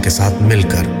फाउंडेशन के साथ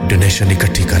मिलकर डोनेशन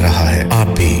इकट्ठी कर रहा है. आप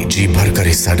भी जी भरकर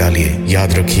हिस्सा डालिए.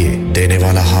 याद रखिए, देने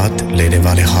वाला हाथ लेने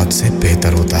वाले हाथ से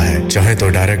बेहतर होता है. चाहे तो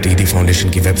डायरेक्ट ईदी फाउंडेशन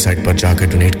की वेबसाइट पर जाकर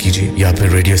डोनेट कीजिए या फिर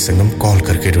रेडियो संगम कॉल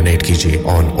करके डोनेट कीजिए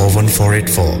ऑन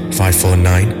 01484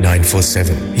 549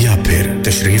 947 या फिर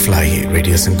तशरीफ लाइए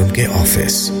रेडियो संगम के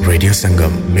ऑफिस, रेडियो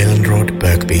संगम, मिलन Road,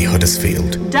 Birkby,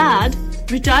 Huddersfield. Dad,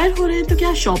 retire हो रहे हैं तो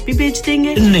क्या शॉप भी बेच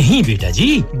देंगे? नहीं बेटा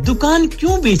जी, दुकान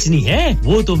क्यों बेचनी है?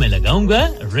 वो तो मैं लगाऊंगा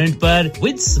रेंट पर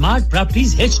with Smart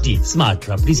Properties HD. Smart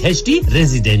Properties HD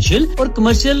residential और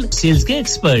कमर्शियल सेल्स के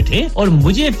एक्सपर्ट हैं और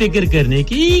मुझे फिक्र करने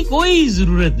की कोई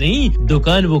जरूरत नहीं।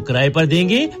 दुकान वो किराए पर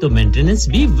देंगे तो मेंटेनेंस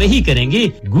भी वही करेंगे।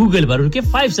 गूगल पर उनके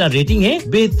 5 स्टार रेटिंग है,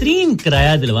 बेहतरीन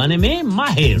किराया दिलवाने में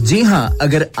माहिर। जी हां,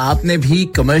 अगर आपने भी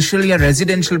कमर्शियल या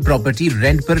रेजिडेंशियल प्रॉपर्टी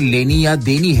रेंट पर लेनी या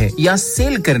देनी है या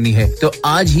सेल करनी है तो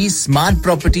आज ही स्मार्ट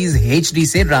प्रॉपर्टीज एचडी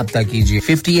से राब्ता कीजिए।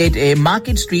 58A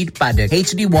Market Street Paddock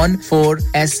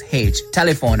HD14SH।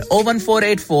 Telephone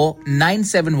 01484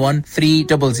 971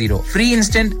 300। Free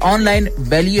instant online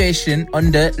valuation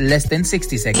under less than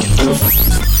 60 seconds.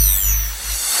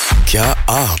 क्या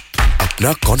आप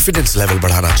अपना कॉन्फिडेंस लेवल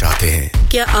बढ़ाना चाहते हैं?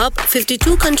 क्या आप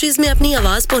 52 कंट्रीज में अपनी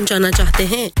आवाज पहुंचाना चाहते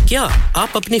हैं? क्या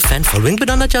आप अपनी फैन फॉलोइंग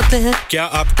बनाना चाहते हैं? क्या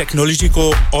आप टेक्नोलॉजी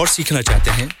को और सीखना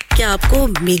चाहते हैं? क्या आपको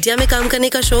मीडिया में काम करने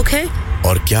का शौक है?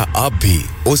 और क्या आप भी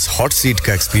उस हॉट सीट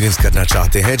का एक्सपीरियंस करना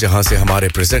चाहते हैं जहां से हमारे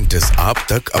प्रेजेंटर्स आप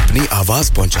तक अपनी आवाज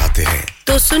पहुंचाते हैं?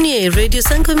 तो सुनिए, radio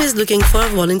Sangam is looking for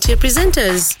volunteer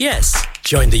presenters. Yes,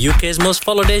 join the UK's most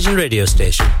followed Asian radio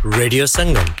station, Radio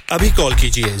Sangam. अभी कॉल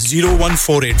कीजिए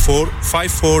 01484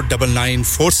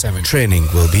 549947. Training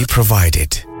will be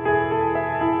provided.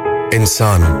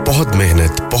 इंसान बहुत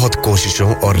मेहनत, बहुत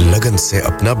कोशिशों और लगन से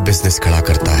अपना बिजनेस खड़ा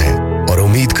करता है और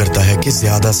उम्मीद करता है कि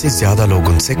ज्यादा से ज्यादा लोग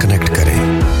उनसे कनेक्ट करें।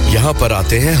 यहाँ पर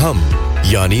आते हैं हम,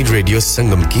 यानी रेडियो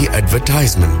संगम की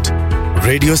एडवर्टाइजमेंट।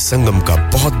 रेडियो संगम का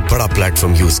बहुत बड़ा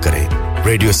प्लेटफॉर्म यूज करें।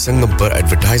 रेडियो संगम पर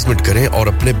एडवर्टाइजमेंट करें और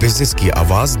अपने बिजनेस की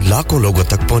आवाज लाखों लोगों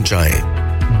तक पहुंचाएं।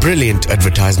 Brilliant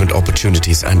advertisement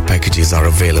opportunities and packages are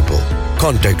available.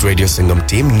 Contact Radio Sangam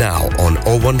team now on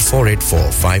 01484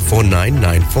 549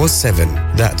 947.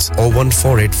 That's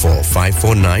 01484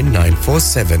 549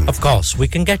 947. Of course, we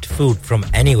can get food from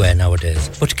anywhere nowadays,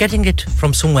 but getting it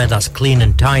from somewhere that's clean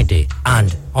and tidy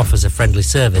and offers a friendly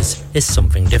service is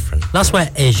something different. That's where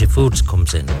Asia Foods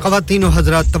comes in. ख़वातीन व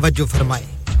हज़रात तवज्जो फरमाएं।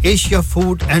 Asia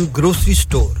Food and Grocery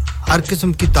Store हर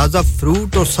किस्म की ताजा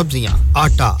fruit और सब्जियां,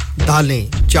 आटा,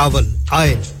 दालें, चावल,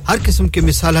 ऑयल, हर किस्म के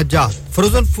मसाला जात,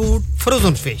 फ्रोजन फूड,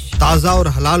 फ्रोजन फिश, ताजा और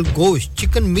हलाल गोश्त,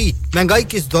 चिकन मीट, महंगाई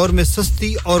के इस दौर में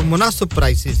सस्ती और मुनासिब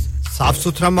प्राइसेस, साफ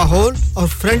सुथरा माहौल और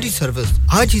फ्रेंडली सर्विस।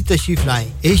 आज ही तशरीफ लाएं।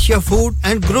 Asia food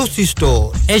and grocery store,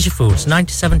 Asia Foods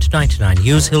 97 to 99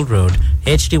 Hughes Hill Road,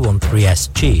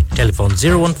 HD13SG. Telephone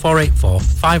 01484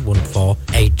 514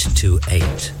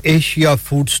 828. Asia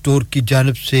food store की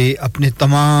जानिब से अपने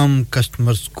तमाम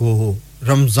कस्टमर्स को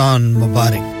रमजान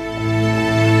मुबारक।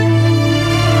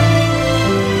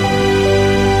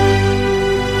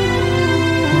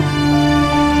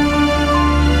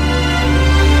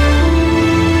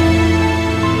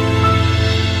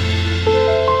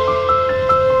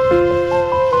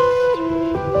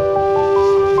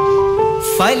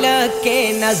 फलक के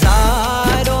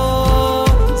नज़ारों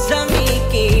ज़मीं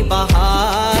की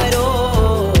बहारों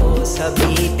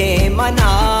सभी दे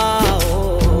मनाओ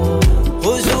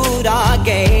हुजूर आ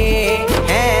गए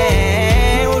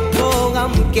हैं उठो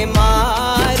गम के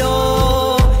मारो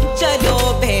चलो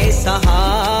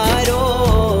बेसहारो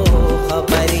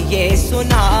खबर ये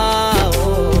सुनाओ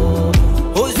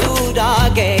हुजूर आ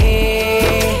गए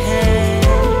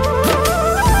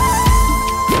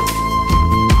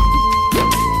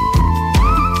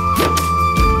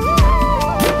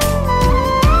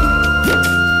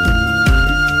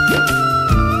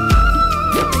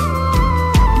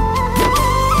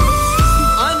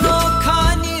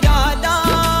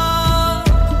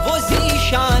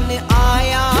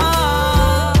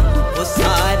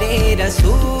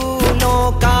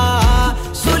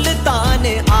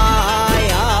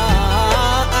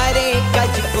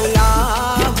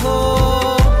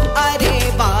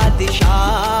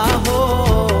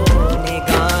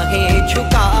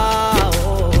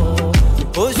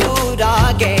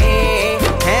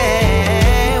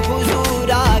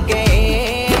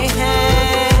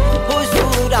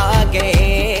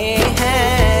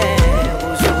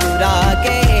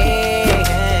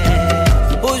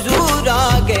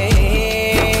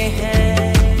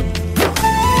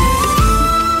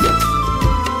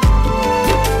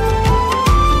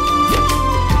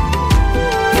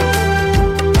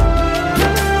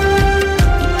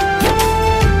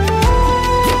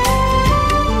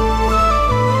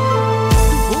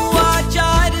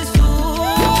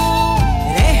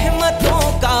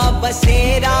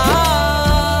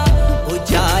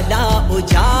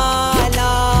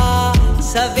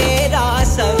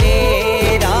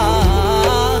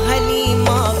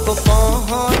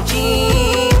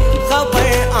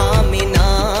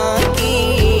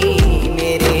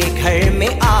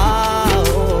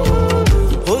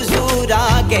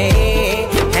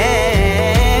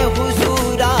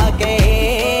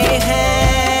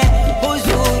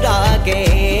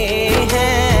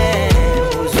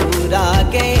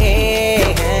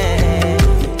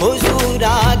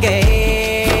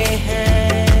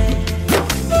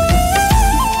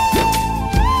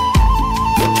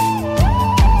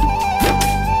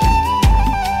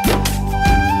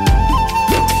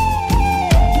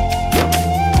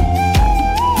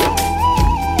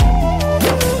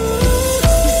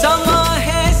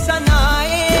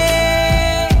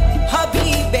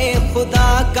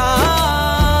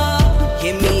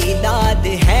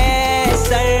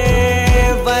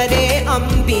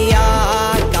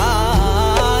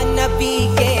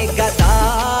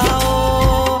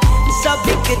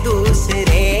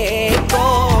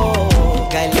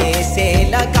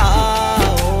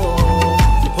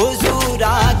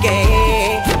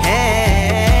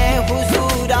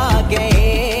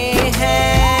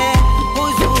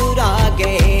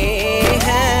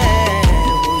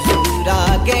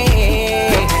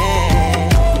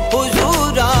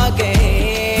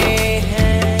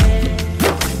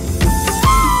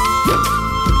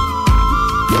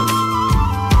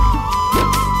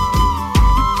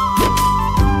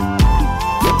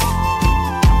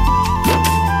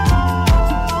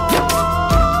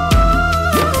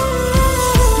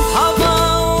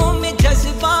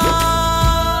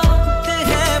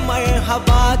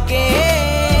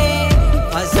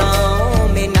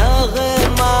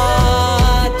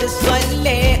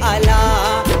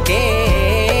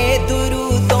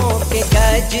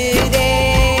गजरे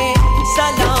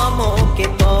सलामों के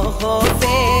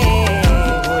तोहफे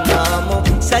गुलामों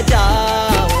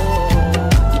सजाओ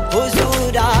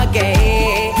हुजूर आ गए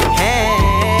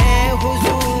हैं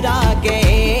हुजूर आ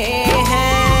गए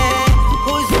हैं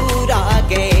हुजूर आ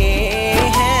गए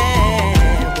हैं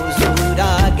हुजूर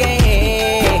आ गए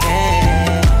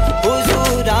हैं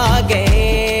हुजूर आ गए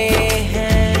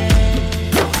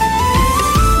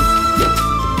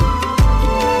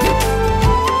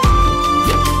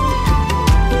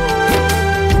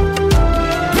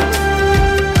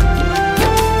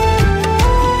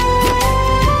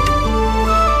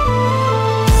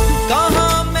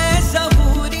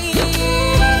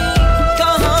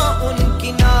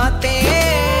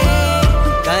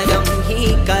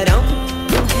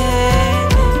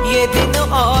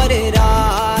और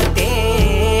रातें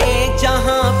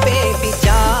जहां पे भी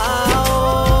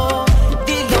जाओ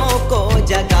दिलों को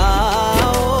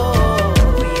जगाओ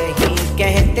यही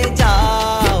कहते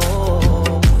जाओ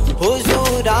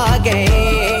हुजूर आ गए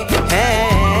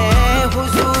हैं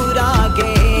हुजूर आ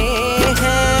गए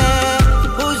हैं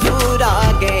हुजूर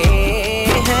आ गए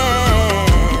हैं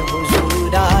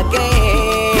हुजूर आ गए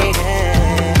हैं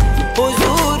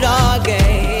हुजूर आ गए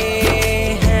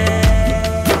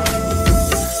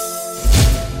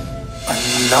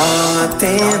अल्लाह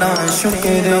तेरा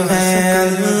शुक्र है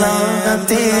अल्लाह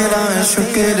तेरा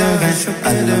शुक्र है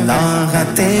अल्लाह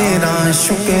तेरा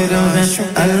शुक्र है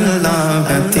अल्लाह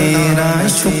तेरा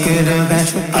शुक्र है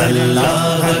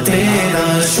अल्लाह तेरा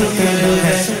शुक्र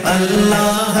है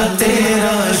अल्लाह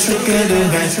तेरा शुक्र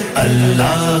है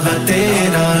अल्लाह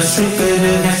तेरा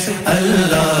शुक्र है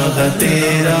अल्लाह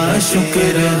तेरा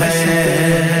शुक्र है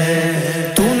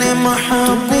तूने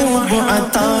महबूब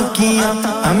अता किया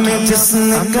हमें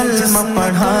जिसने कलमा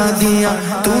पढ़ा दिया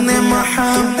तूने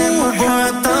महबूब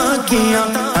अता किया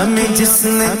हमें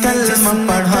जिसने कलमा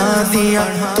पढ़ा दिया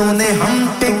तूने हम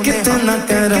पे कितना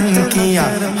करम किया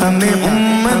हमें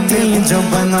उम्मती जो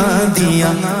बना दिया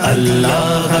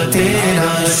अल्लाह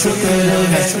तेरा शुक्र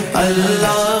है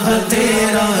अल्लाह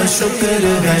तेरा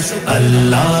शुक्र है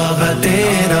अल्लाह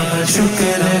तेरा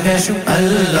शुक्र है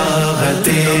अल्लाह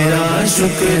तेरा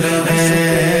शुक्र है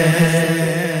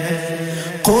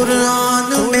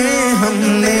कुरान में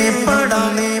हमने पढ़ा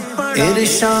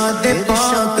इरशाद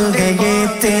पाक है ये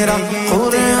तेरा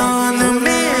कुरान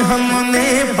में हमने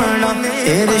पढ़ा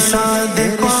इरशाद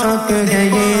पाक है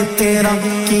ये तेरा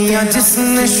किया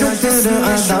जिसने शुक्र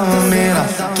अदा मेरा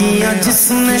किया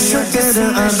जिसने शुक्र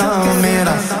अदा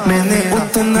मेरा मैंने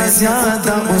उतना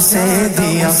ज्यादा उसे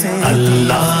दिया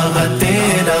अल्लाह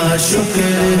तेरा शुक्र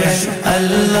है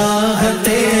अल्लाह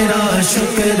तेरा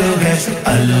शुक्र है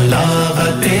अल्लाह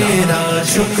तेरा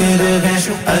शुक्र है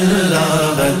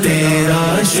अल्लाह तेरा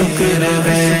शुक्र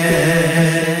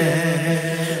है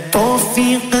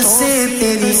तौफीक से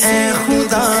तेरी ऐ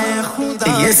खुदा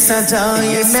ये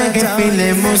सजाए महफिल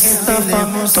मुस्तफा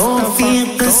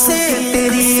तौफीक से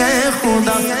तेरी ऐ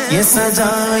खुदा ये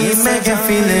सजाए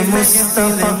महफिल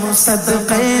मुस्तफा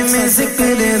सदक़े में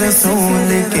ज़िक्र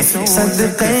रसूल के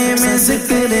सदक़े में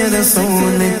ज़िक्र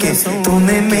रसूल के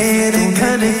तूने मेरे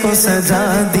घर को सजा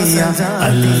दिया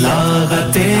अल्लाह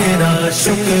तेरा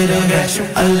शुक्र है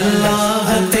अल्लाह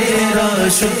तेरा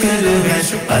शुक्र है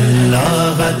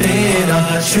अल्लाह तेरा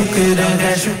शुक्र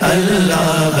है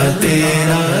अल्लाह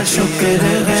तेरा शुक्र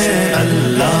है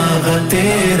अल्लाह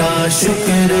तेरा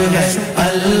शुक्र है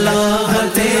अल्लाह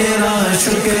तेरा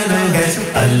शुक्र है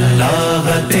अल्लाह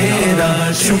तेरा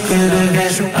शुक्र है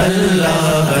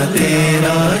अल्लाह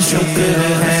तेरा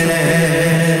शुक्र है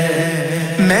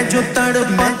मैं जो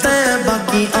तड़पता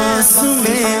बाकी आस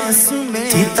में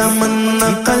थी तमन्ना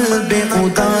कल्बे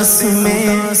उदास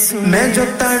में मैं जो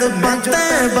तड़पता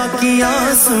बाकी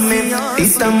आस में थी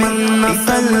तमन्ना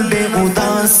कल्बे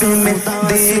उदास में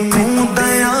देखूं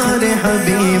दयार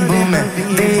हबीब में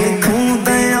देखूं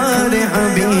दयार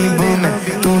हबीब में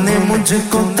तूने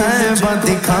मुझको तैबा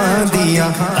दिखा दिया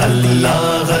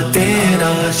अल्लाह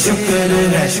तेरा शुक्र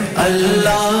है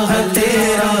अल्लाह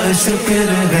तेरा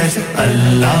शुक्र है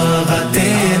अल्लाह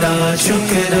तेरा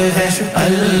शुक्र है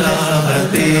अल्लाह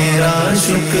तेरा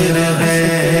शुक्र है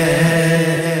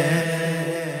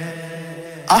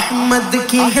अहमद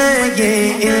की है ये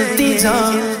इल्तिजा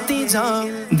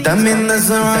दम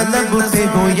नज़र लब पे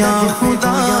हो या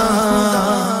खुदा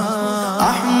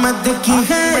अहमद की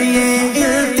है ये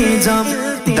इल्तिजा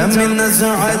دم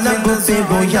نزع لب پہ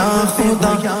ہو یا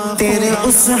خدا تیرے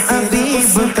اس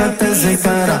حبیب کا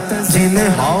تذکرہ جنہیں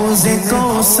حوض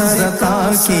کوثر عطا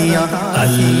کیا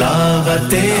اللہ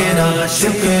تیرا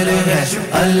شکر ہے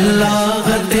اللہ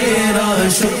تیرا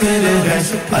شکر ہے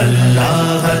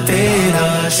اللہ تیرا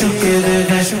شکر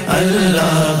ہے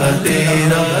اللہ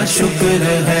تیرا شکر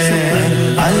ہے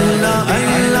اللہ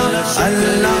اللہ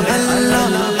اللہ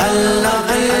اللہ اللہ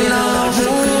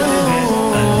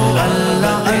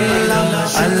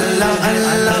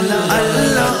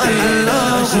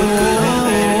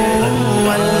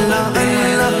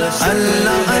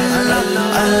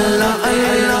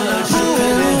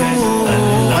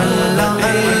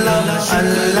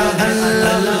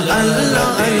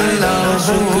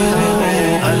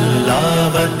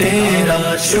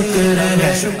تیرا شکر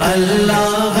ہے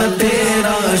اللہ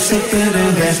تیرا شکر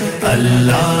ہے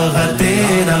اللہ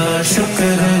تیرا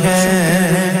شکر ہے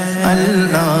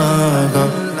اللہ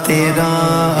تیرا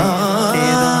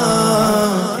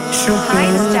Hi,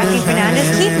 this is Jackie Fernandez.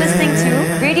 Keep listening to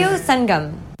Radio Sangam.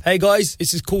 Hey guys,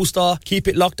 this is Cool Star. Keep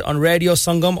it locked on Radio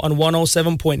Sangam on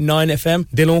 107.9 FM.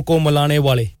 Dilon ko milane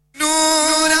wale.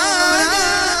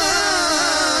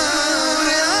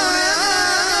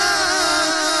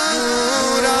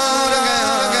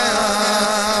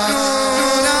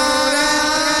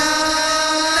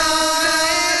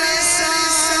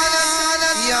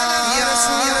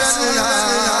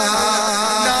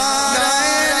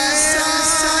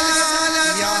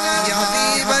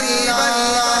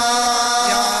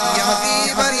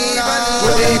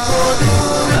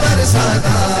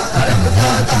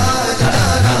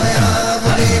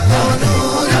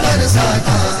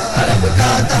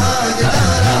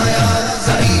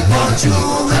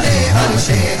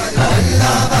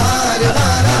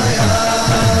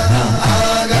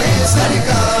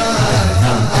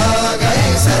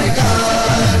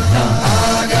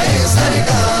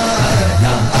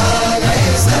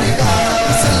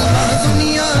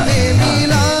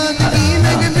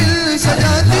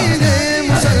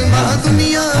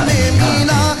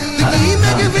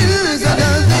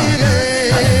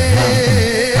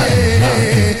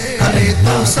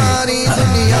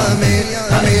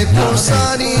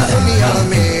 ساری دنیا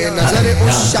میں نظر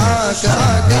عشاق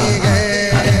آتے گئے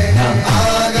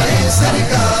آ گئے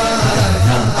سرکار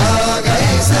آ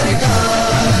گئے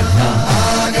سرکار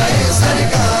آ گئے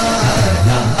سرکار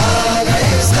آ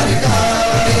گئے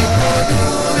سرکار دیکھو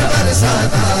نور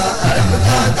برساتا عرب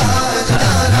کا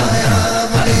تاجدار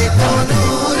آیا دیکھو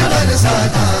نور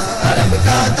برساتا عرب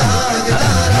کا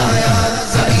تاجدار آیا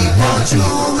سبھی کو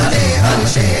چومنے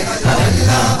عرش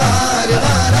اللہ بار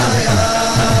بار آیا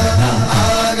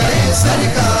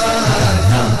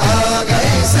سرکار آ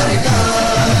گئے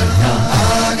سرکار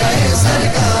آ گئے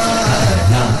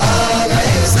سرکار آ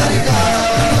گئے سرکار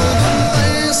ہم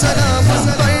پر سلام ہم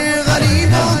پر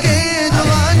غریبوں کے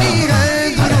جوانی ہے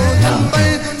درود ہم پر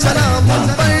سلام ہم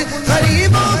پر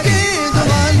غریبوں کے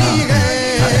جوانی ہے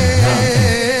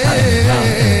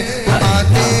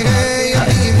آتے ہیں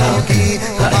یتیموں کی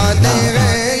آتے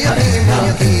ہیں یتیموں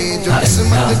کی جو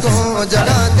قسمت کو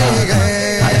جگاتے گئے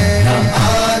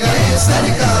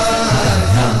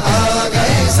سرکار آ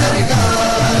گئے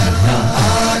سرکار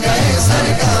آ گئے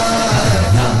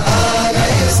سرکار آ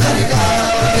گئے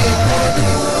سرکار دیکھو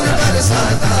نور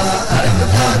برساتا عرب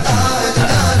کا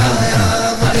تاجدار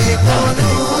آیا دیکھو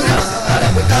نور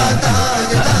عرب کا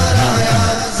تاجدار آیا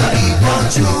سبھی کو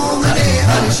چومنے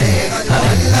عرش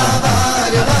اللہ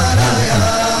بار بار آیا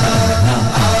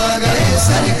آ گئے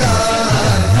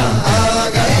سرکار آ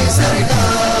گئے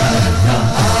سرکار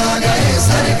آ گئے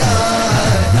سرکار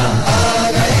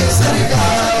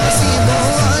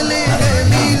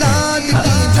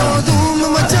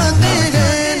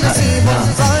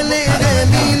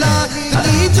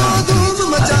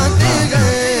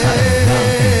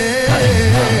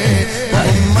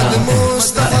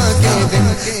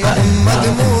محمد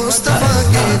مصطفیٰ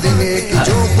کے دن کی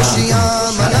جو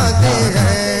خوشیاں مناتے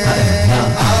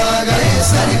ہیں آ گئے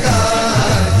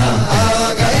سرکار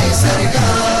آ گئے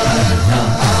سرکار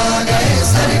آ گئے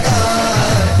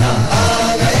سرکار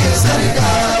آ گئے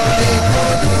سرکار دیکھو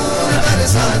نور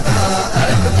برساتا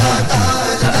عرب کا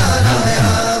تاجدار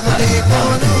آیا دیکھو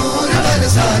نور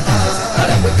برساتا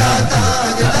عرب کا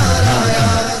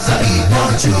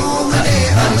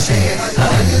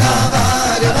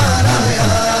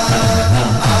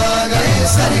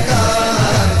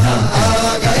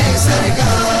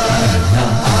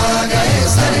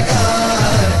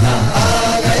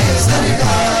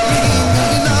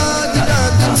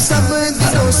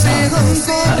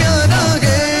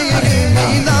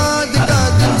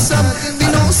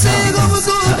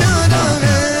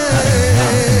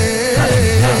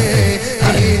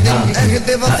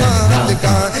अहद वफात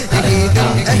का यही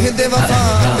दिन अहद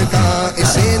वफात का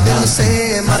इसे दिल से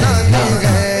मनाते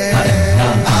गए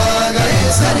आ गए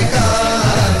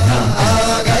सरकार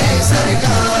आ गए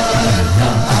सरकार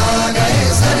आ गए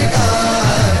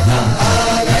सरकार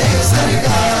आ गए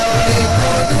सरकार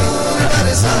देखो नूर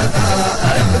बरसाता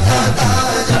रब का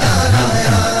ताजदार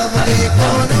आया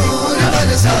देखो नूर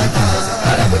बरसाता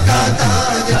रब का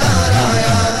ताजदार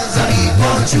आया ज़मीं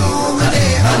को चूमने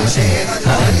हर शेर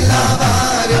अल्लाह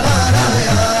बार बार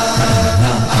आया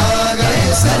आ गए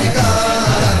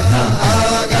सरकार आ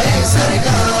गए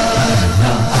सरकार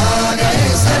आ गए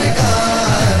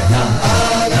सरकार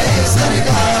आ गए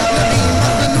सरकार नबी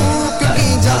मखलूक की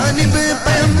जानिब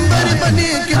पैगंबर बने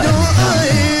के जो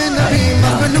आए नबी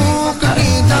मखलूक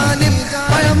की जानिब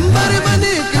पैगंबर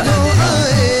बने के जो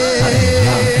आए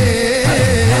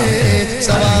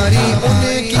सवारी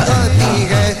उनकी आती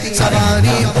है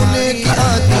सवारी उनकी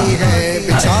आती है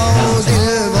बिछाओ दिल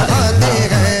बहाते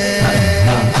गए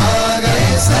आ गए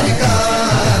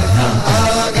सरकार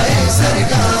आ गए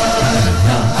सरकार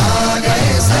आ गए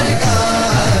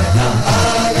सरकार आ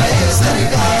गए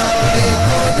सरकार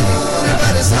देखो नूर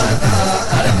बरसाता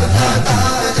रब का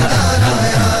ताजदार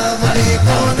आया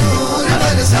देखो नूर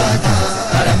बरसाता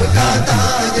रब का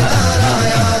ताजदार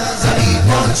आया ज़मीं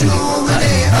को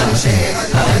चूमने हर शेर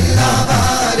अल्लाह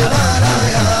बार बार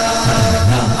आया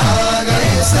आ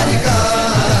गए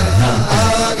सरकार आ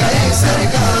गए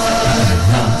सरकार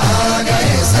आ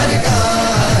गए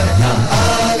सरकार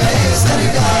आ गए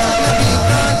सरकार नबी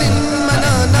का दिन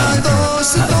मनाना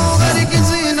दोस्तों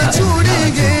हरगिज़ न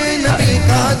छोड़ेंगे नबी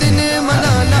का दिन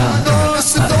मनाना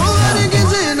दोस्तों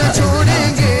हरगिज़ न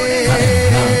छोड़ेंगे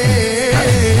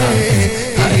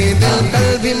यही दिन कल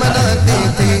भी मनाते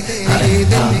थे यही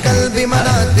दिन कल भी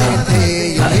मनाते थे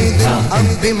यही दिन हम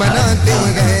भी मनाते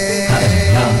गए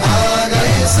आ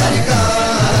गए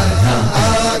सरकार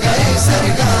आ गए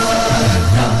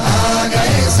सरकार आ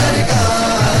गए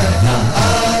सरकार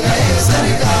आ गए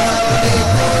सरकार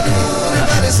देखो नूर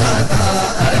बरसाता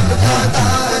रब का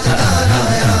ताजदार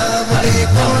आया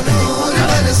देखो नूर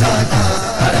बरसाता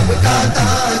रब का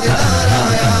ताजदार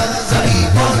आया ज़मीं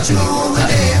को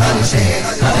चूमने हर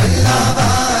शेर अल्लाह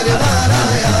बार बार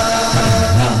आया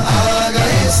आ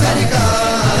गए सरकार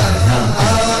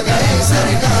आ गए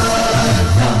सरकार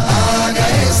आ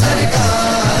गए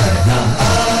सरकार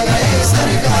आ गए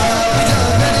सरकार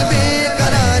उजागर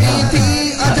बेकरारी थी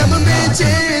अजब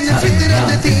बेचैन फितरत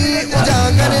थी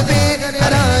उजागर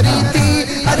बेकरारी थी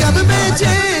अजब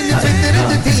बेचैन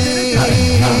फितरत थी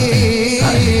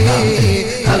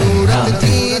जरूरत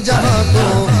थी जहाँ को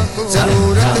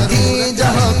जरूरत थी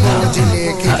जहाँ को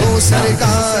जिन्हें की वो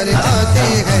सरकार आते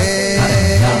हैं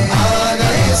आ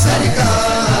गए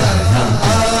सरकार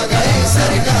आ गए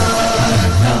सरकार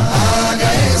आ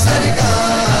गए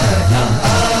सरकार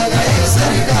आ गए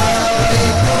सरकार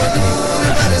देखो नूर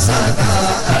बरसाता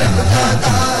रब का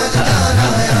ताजदार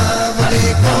आया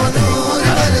देखो नूर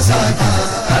बरसाता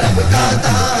रब का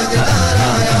ताजदार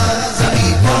आया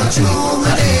ज़मीं को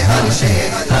चूमने हर शेर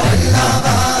अल्लाह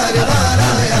बार बार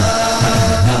आया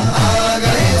आ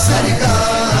गए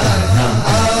सरकार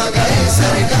आ गए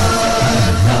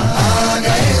सरकार आ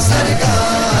गए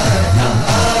सरकार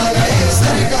आ गए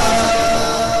सरकार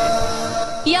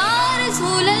या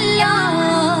रसूल अल्लाह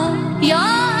या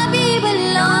हबीब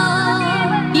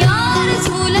अल्लाह या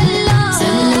रसूल अल्लाह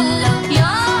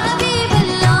या हबीब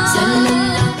अल्लाह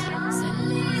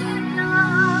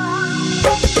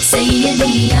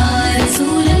सैयदी या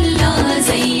रसूल अल्लाह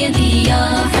सैयदी या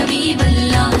हबीब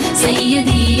अल्लाह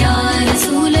सैयदी या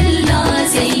रसूल अल्लाह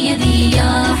सैयदी या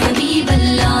हबीब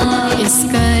अल्लाह इस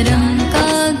करम का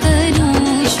करूं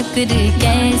शुक्र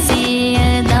कैसे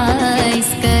अदा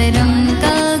इस करम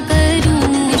का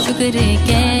करूं शुक्र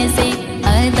कैसे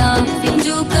अदा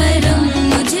जो करम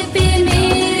मुझ पे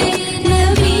मेरे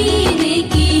नबी ने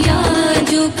किया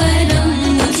जो करम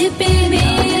मुझ पे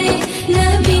मेरे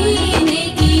नबी ने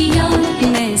किया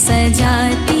मैं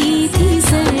सजाती थी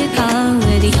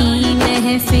सरकार की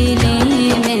महफिलें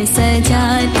मैं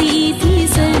सजाती थी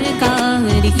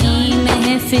सरकार की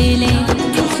महफिलें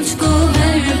मुझको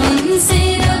हर गम से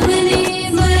रब ने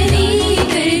बरी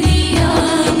कर दिया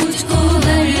मुझको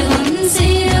हर गम से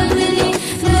रब ने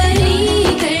बरी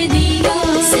कर दिया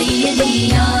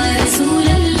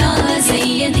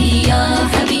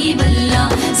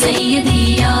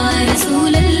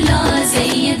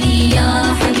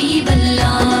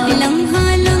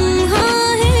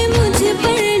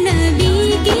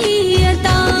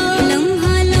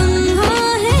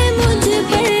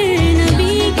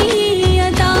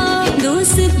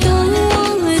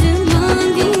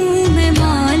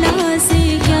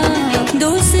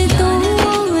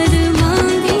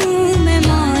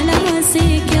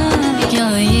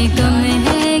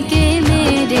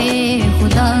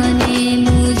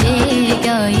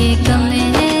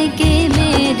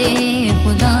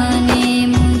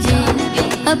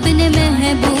अपने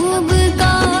महबूब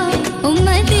का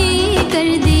उम्मती कर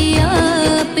दिया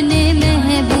अपने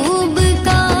महबूब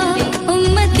का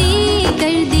उम्मती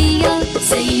कर दिया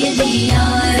सैयदी या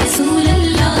रसूल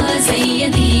अल्लाह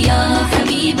सैयदी या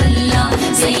हबीब अल्लाह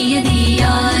सैयदी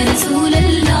या रसूल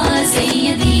अल्लाह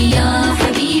सैयदी या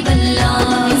हबीब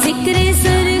अल्लाह जिक्र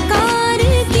सरकार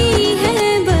की है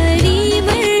बड़ी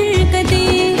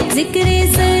बरकतें जिक्र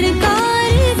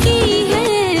सरकार की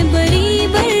है बड़ी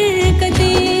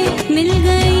बरकतें मिल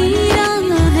गई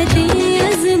राहतें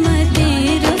अज़मतें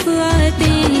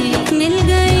रफ़ातें मिल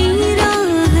गई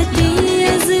राहतें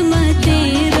अज़मतें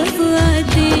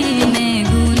रफ़ातें मैं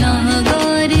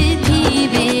गुनाहगार थी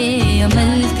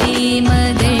बेअमल थी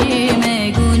मगर मैं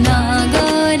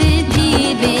गुनाहगार थी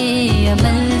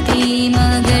बेअमल थी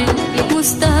मगर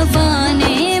मुस्तफा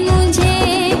ने मुझे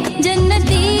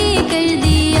जन्नती कर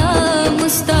दिया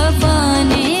मुस्तफा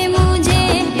ने मुझे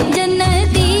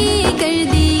जन्नती कर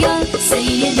दिया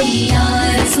सैयदी या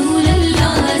रसूल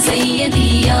अल्लाह सैयदी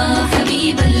या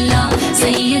हबीब अल्लाह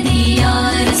सैयदी या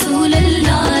रसूल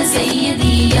अल्लाह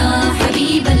सैयदी या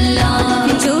हबीब अल्लाह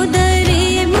जो दरे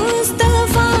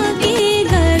मुस्तफा की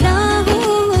गदा हो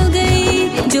गई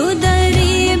जो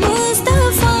दरे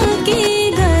मुस्तफा की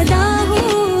गदा हो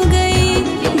गई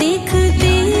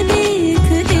देखते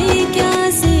देखते क्या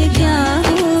से क्या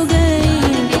हो गई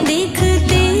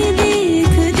देखते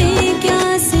देखते क्या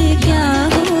से क्या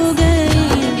हो गई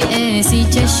ऐसी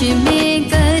चश्मे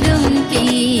करम की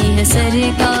है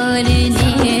सरकार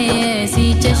ने ऐसी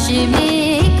चश्मे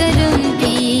करम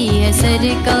की है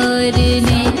सरकार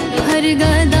ने हर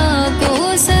गदा को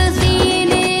सखी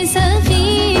ने सखी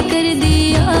कर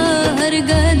दिया हर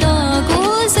गदा को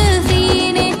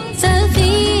सखी ने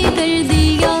सखी कर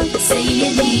दिया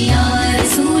सैयदी या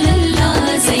रसूल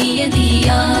अल्लाह सैयदी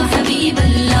या हबीब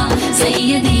अल्लाह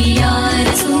सैयदी या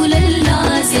रसूल अल्लाह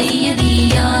सैयदी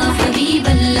या हबीब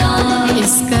अल्लाह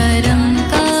इस करम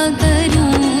का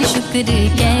करूं शुक्र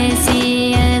कैसे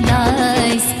अदा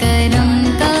इस करम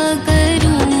का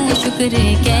करूं शुक्र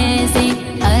कैसे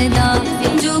अदा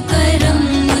जो करम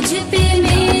मुझ पे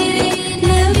मेरे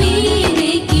नबी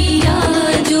ने किया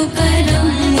जो करम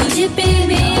मुझ पे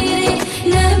मेरे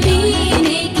नबी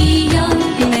ने किया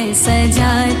मैं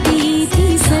सजाती थी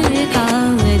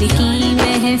सरकार की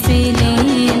महफिलें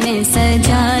मैं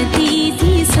सजाती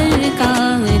थी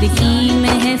सरकार की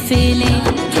महफिलें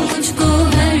मुझको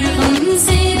हर गम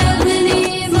से रब ने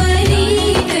बरी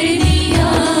कर दिया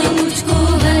मुझको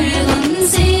हर गम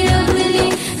से रब ने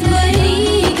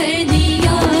बरी कर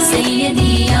दिया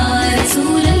सैयदी या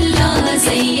रसूल अल्लाह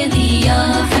सैयदी या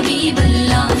हबीब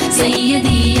अल्लाह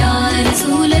सैयदी या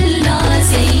रसूल अल्लाह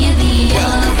सैयदी या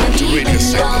हबीब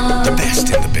अल्लाह The best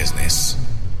in the business.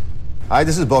 Hi,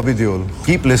 this is Bobby Deol.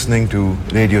 Keep listening to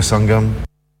Radio Sangam.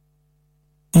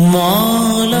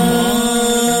 Mawla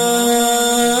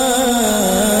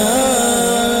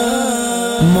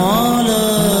Mawla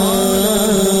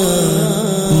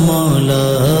Mawla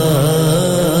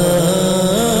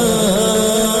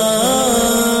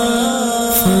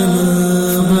Fana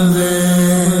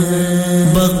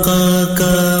baghair baqa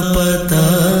ka pata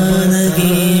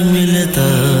nahi milta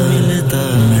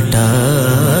mita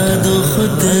do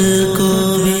khud ko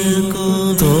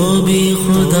to bhi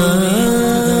khuda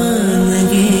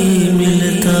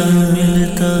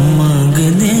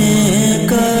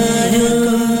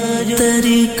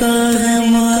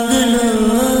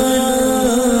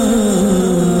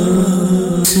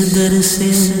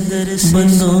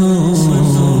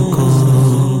बंदों को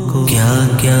क्या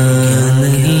क्या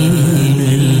नहीं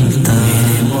मिलता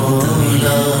मेरे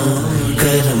मौला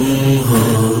करम हो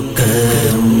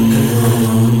करम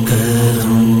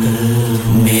करम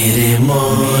मेरे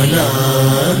मौला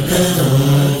करम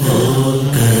हो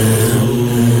करम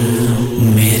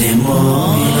मेरे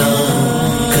मौला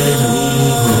करम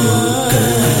हो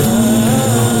करम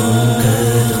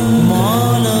करम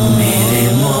मौला मेरे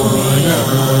मौला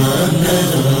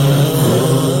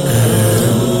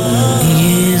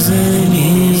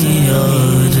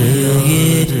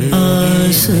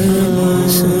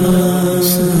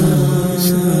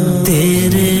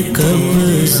तेरे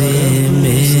कब्ज़े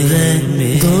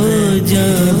में दो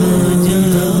जहां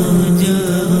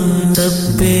सब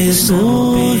पे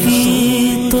सोही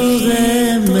तो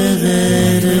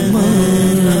गैर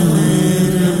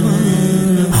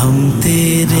हम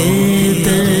तेरे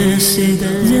दर से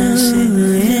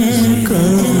जाए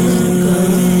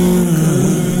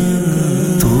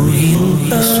तू ही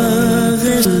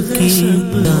पागल की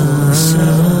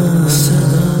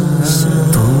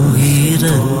तू ही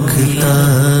रखता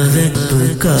है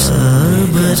का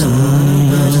बरम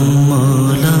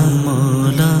मौला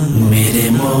मौला मेरे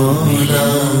मौला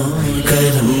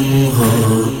करम हो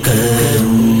करम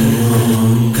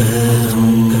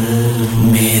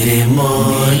मेरे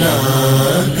मौला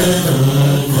करम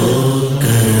हो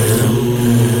करम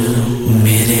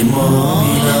मेरे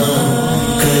मौला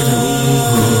करम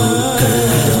हो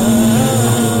करम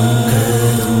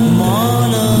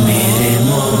मौला मेरे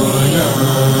मौला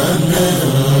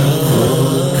करम हो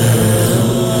करम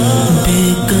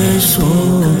बेकसों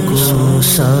को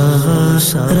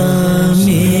सहारा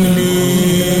मिले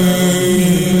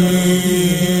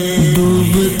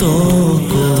डूबतों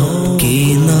को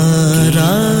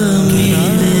किनारा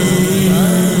मिले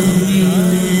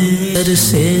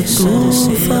से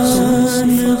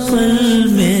तूफान पल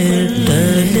में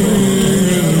टले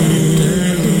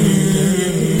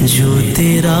जो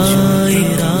तेरा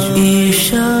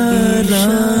इशारा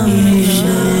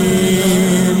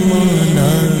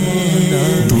मौला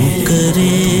तू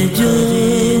करे जो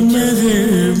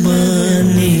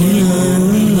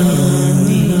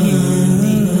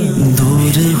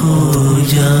दूर हो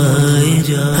जाए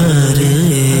हर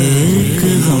एक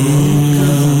गम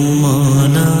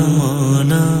मौला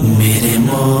मौला मेरे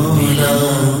मौला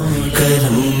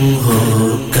करम हो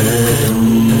करम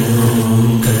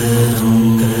करम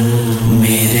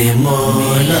मेरे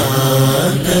मौला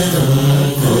करम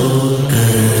हो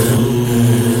करम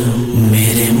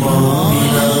मेरे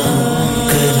मौला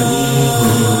करम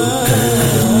हो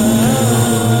करम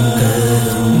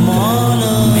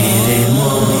मौला मेरे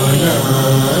मौला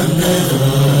करम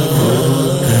हो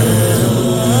करम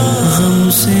गम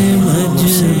से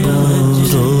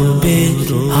मजबूरो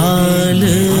बेहाल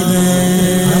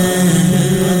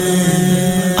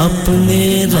अपने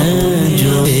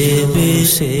रंजो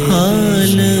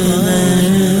बेहाल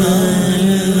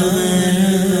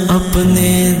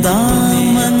अपने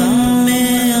दामन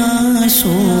में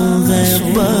आंसू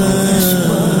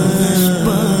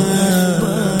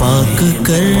पाक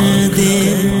कर दे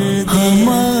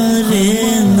हमारे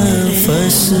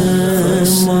नफस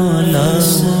मौला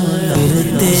फिर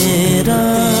तेरा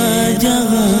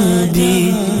जहाँ भी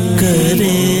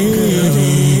करे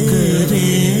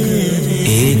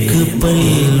एक पल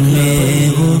में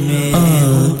हो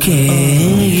आँखें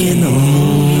ये नम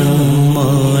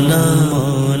मौला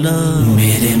मौला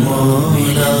मेरे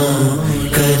मौला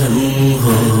करम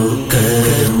हो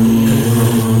करम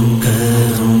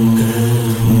करम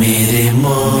मेरे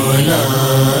मौला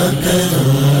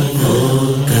करम हो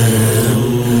करम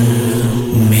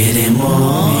मेरे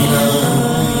मौला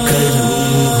करम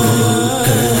हो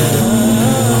करम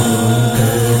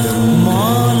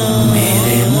मौला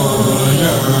मेरे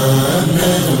मौला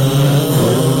करम हो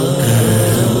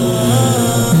करम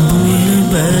भूल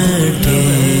बैठे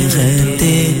हैं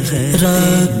तेरा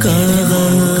कहा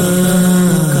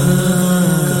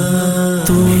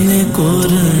तूने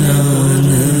कुरान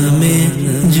में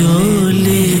जो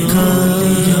लिखा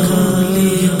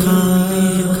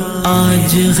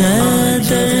आज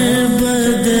गैदर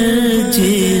बदर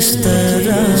जिस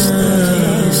तरह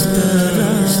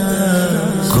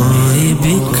कोई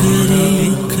बिखरी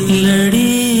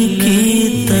लड़ी की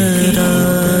तरह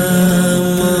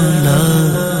मौला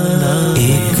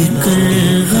एक कर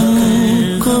गम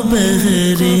को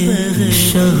बहरे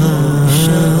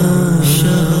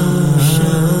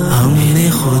हमने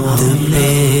खुद पे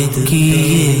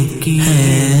किए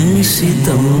हैं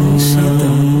सितम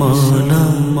मौला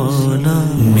मौला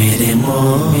मेरे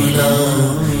मौला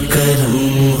करम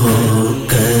हो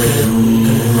करम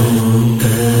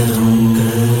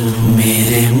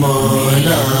मेरे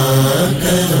मौला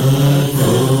करम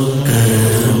हो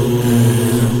करम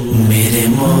मेरे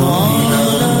मौला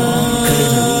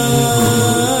करम हो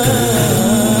करम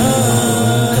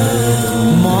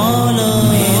मौला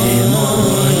मेरे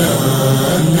मौला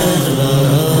करम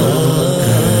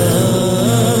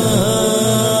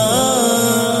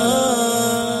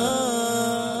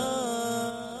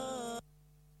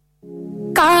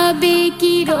काबे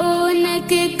की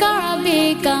रौनक काबे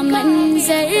का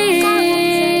मंजर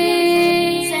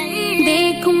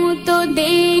देखूं तो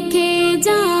देखे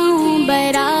जाऊं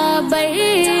बराबर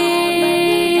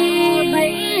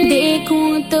देखूं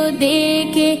तो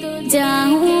देखे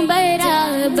जाऊं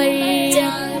बराबर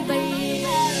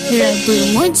रब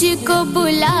मुझको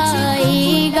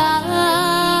बुलाएगा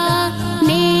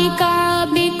मैं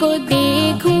काबे को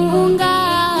देखूंगा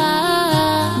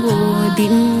वो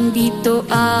दिन भी तो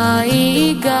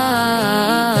आएगा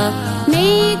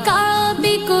मैं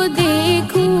काबे को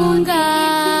देखूंगा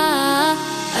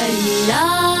अल्लाह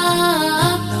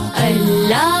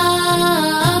अल्लाह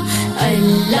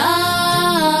अल्लाह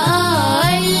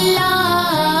अल्लाह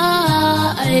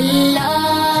अल्लाह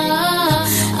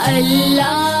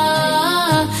अल्लाह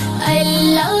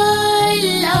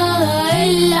अल्लाह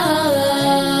अल्लाह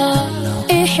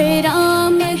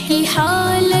احرام کی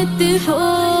حالت ہو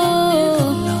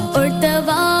اور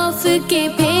طواف کے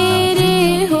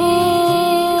پھیرے ہو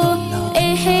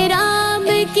احرام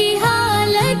کی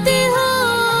حالت ہو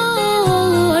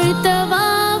اور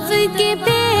طواف کے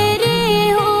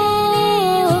پھیرے ہو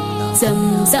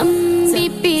زمزم بھی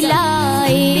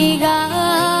پلائے گا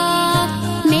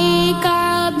میں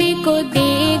کعبے کو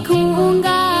دیکھوں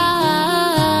گا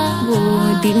وہ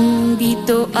دن بھی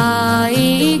تو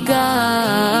آئے گا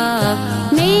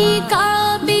میں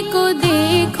کعبے کو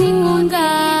دیکھوں گا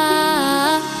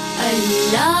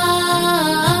اللہ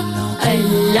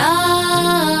اللہ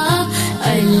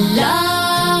اللہ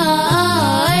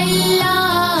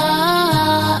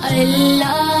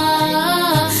اللہ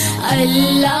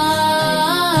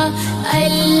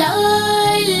اللہ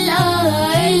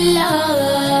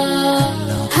اللہ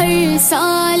ہر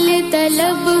سال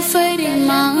طلب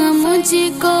فرما مجھ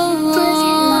کو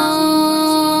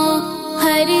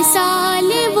ہر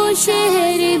سال وہ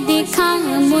شہر دکھا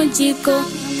مجھ کو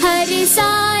ہر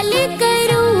سال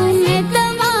کروں میں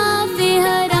طواف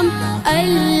حرم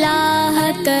اللہ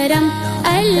کرم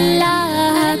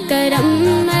اللہ کرم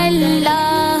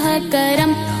اللہ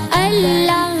کرم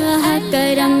اللہ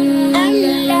کرم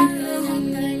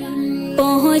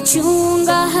پہنچوں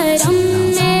گا حرم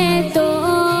میں تو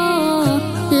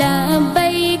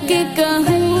لبیک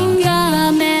کہوں گا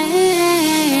میں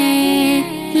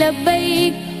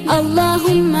لبیک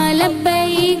اللہم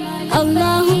لبیک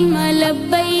اللہم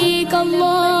لبیک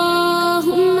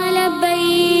اللہم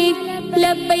لبیک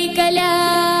لبیک لا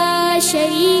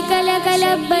شریک لک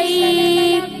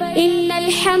لبیک ان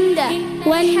الحمد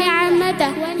والنعمت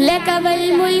لک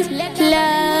والملک لا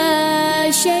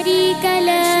شریک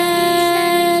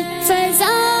لک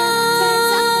فضا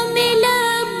میں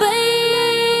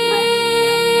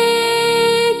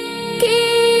لبیک کی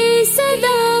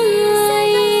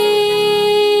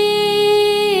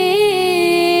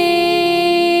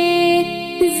صدائیں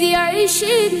ذی عرش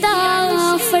تا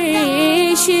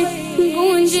فرش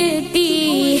گونجتی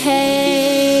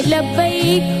ہے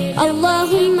لبیک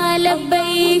اللہم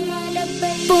لبیک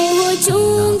پہنچوں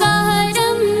گا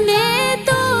حرم میں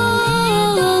تو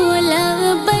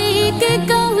لبیک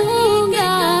کہوں گا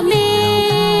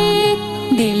میں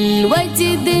دل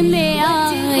وجد میں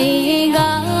آئے گا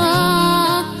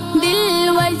دل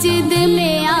وجد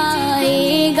میں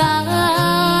آئے گا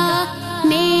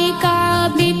میں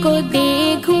کعبے کو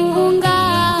دیکھوں گا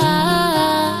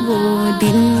وہ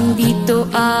دن بھی تو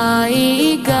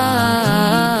آئے گا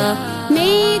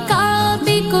میں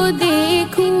کعبے کو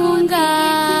دیکھوں گا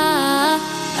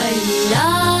اللہ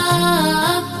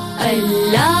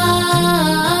اللہ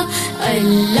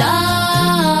اللہ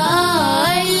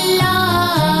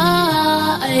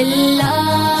اللہ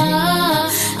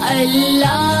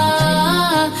اللہ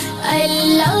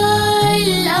اللہ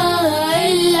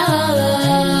اللہ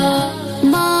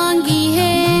مانگی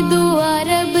ہے دعا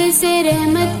رب سے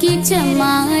رحمت کی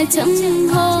چماچم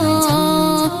ہو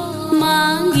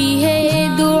مانگی ہے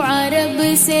دعا رب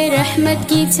سے رحمت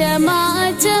کی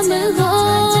چماچم ہو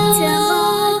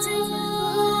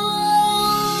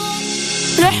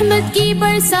رحمت کی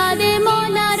برسا دے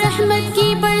مولا رحمت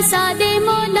کی برسا دے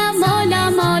مولا مولا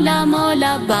مولا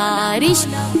مولا بارش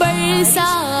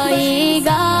برسائے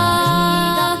گا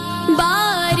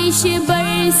بارش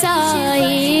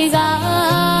برسائے گا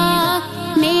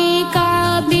میں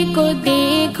کعبے کو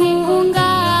دیکھوں گا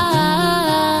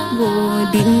وہ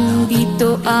دن بھی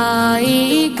تو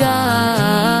آئے گا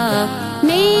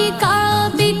میں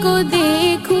کعبے کو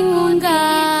دیکھوں گا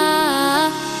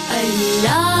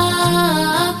اللہ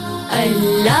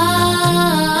اللہ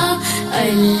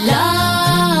اللہ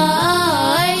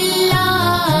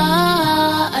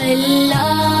اللہ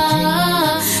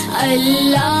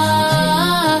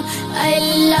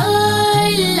اللہ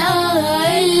اللہ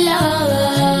اللہ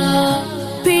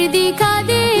پھر دکھا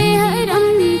دے حرم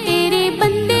تیرے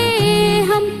بندے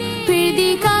ہم پھر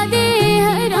دکھا دے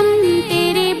حرم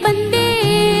تیرے بندے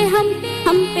ہم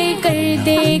پہ کر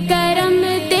دے کرم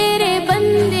تیرے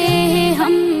بندے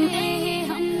ہم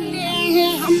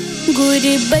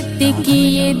غربت کی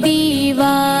یہ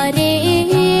دیواریں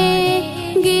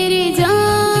گر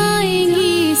جائیں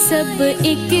گی سب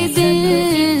ایک دن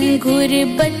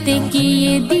غربت کی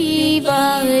یہ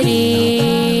دیواریں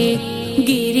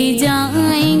گر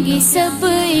جائیں گی سب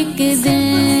ایک دن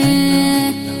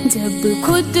جب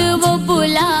خود وہ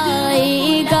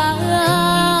بلائے گا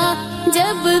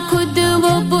جب خود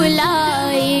وہ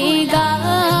بلائے گا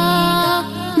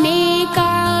میں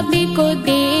کعبے کو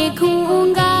دیکھوں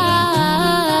گا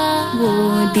وہ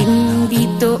دن بھی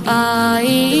تو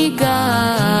آئے گا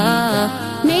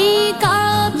میں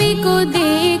کعبے کو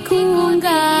دیکھوں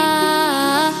گا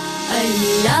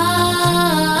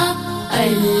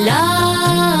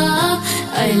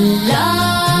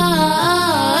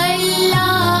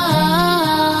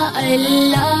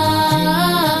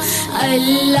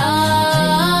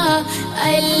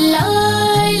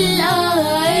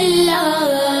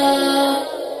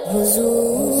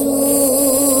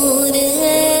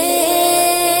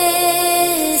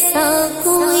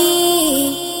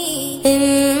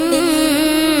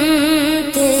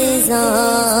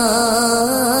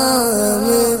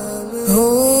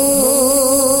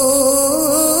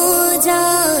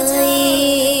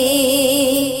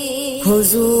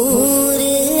हुजूर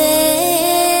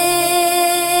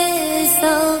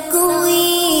ऐसा कोई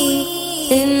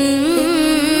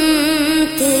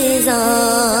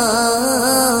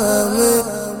इंतजाम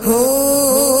हो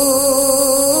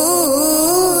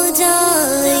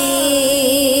जाए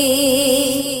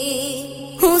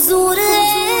हुजूर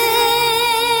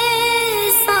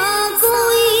ऐसा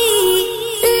कोई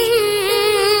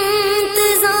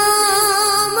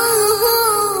इंतजाम हो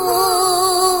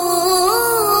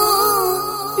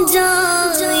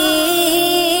जाए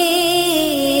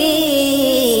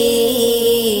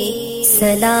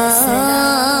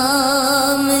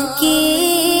सलाम के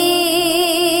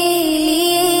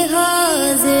लिए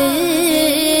हाजिर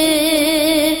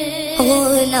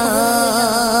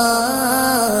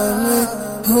गुलाम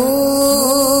हो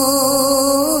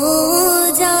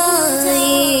जाए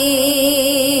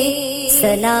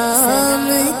सलाम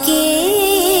के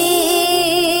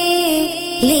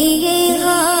लिए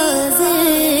हाजिर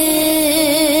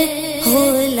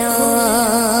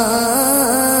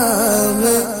गुलाम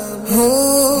हो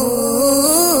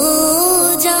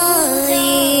जाए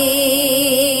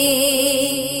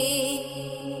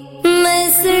मैं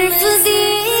सिर्फ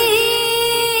देख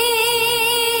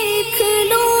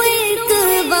लूं एक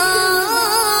बार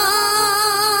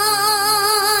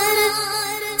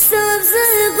सब्ज़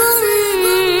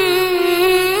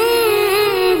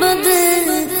गुंबद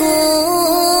को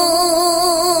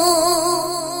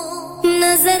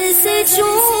नजर से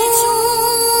चूम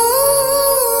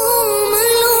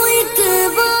लूं एक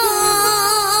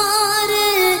बार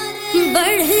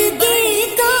बढ़ के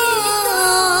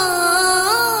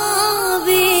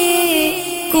काबे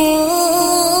को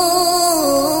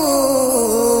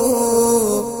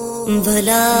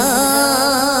भला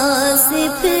से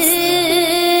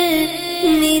फिर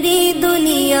मेरी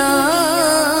दुनिया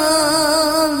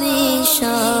में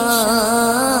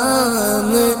शाम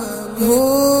हो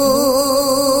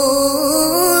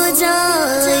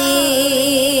जाए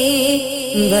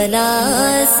भला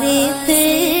से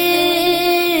फिर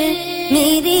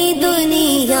मेरी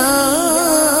दुनिया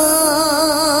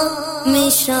में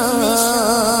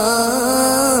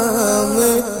शाम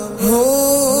हो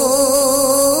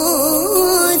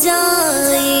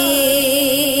जाए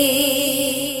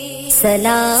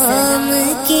सलाम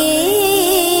के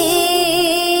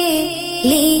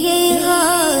लिए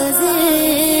हाजिर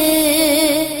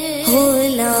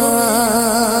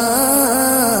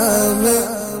गुलाम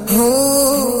हो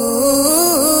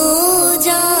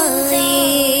जाए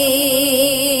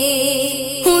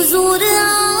हुजूर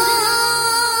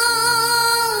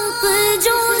आप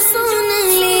जो सुन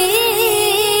ले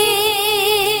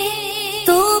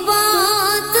तो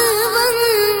बात बन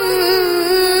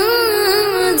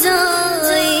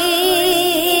जाए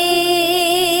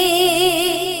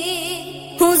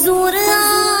हुजूर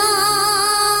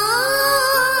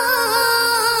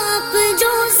आप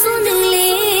जो सुन ले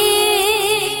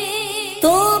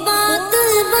तो बात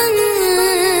बन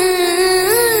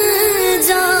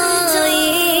जाए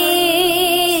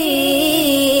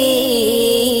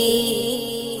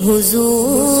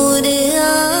हुजूर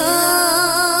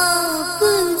आप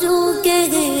जो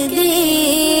कह दे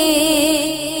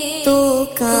तो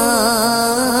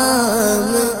काम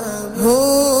हो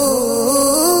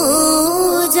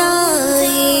जाए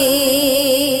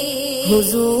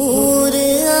हुजूर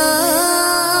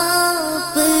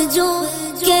आप जो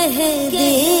कह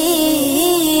दे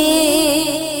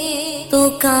तो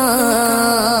काम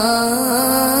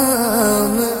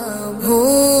हो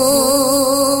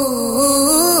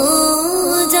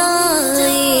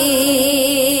जाए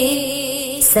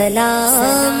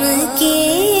सलाम के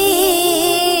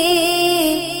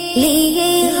लिए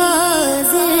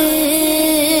हाजिर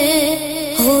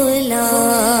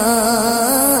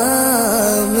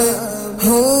गुलाम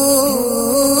हो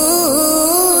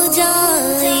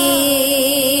जाए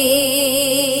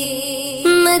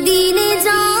मदीने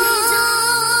जाऊं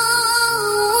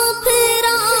फिर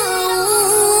आऊं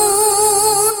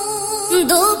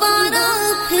दोबारा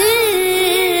फिर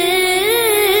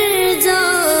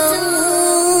जाऊं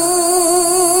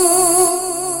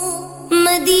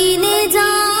मदीने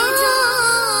जाऊं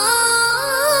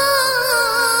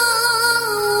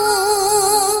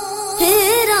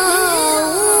फिर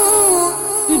आऊं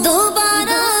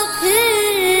दोबारा फिर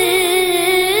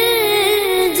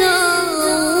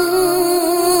जाऊं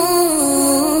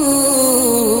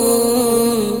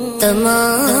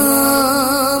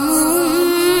तमाम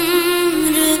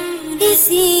उम्र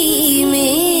इसी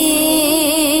में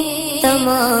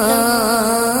तमाम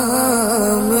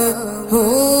हो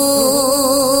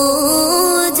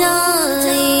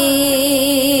जाए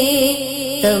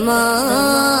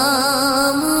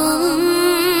तमाम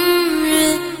उम्र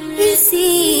इसी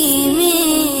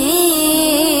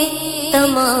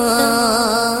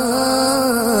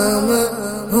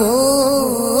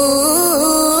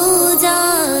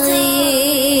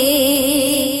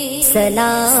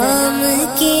सलाम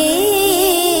के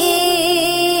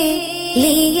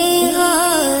लिए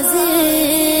हाजिर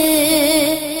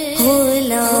हो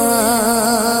नाम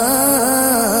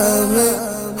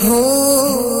हो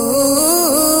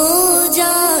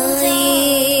जाए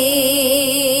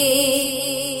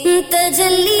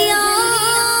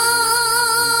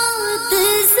तजल्लियात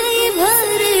से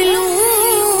भर लूं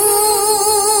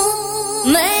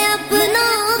मैं अपना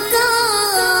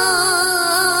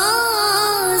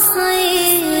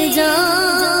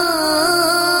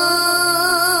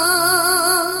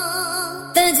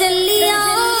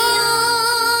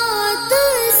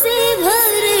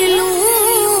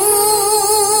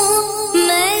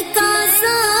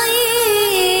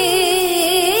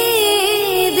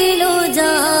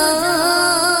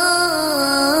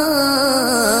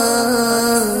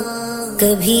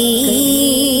कभी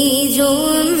जो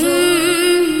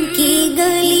उनकी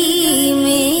गली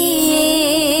में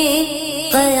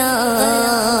क़याम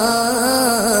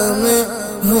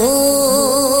हो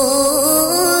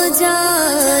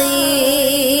जाए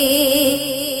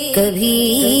कभी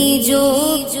जो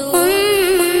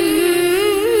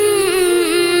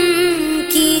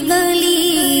उनकी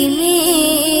गली में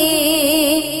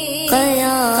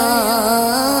क़याम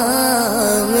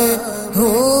हो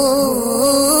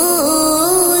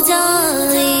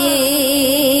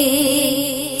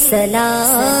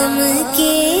सलाम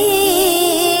के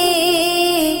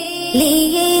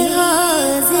लिए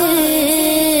हाजिर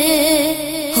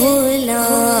हो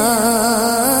नाम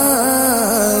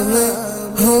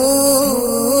हो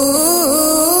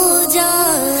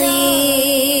जाए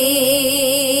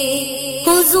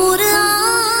हुजूर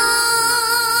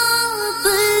आप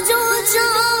जो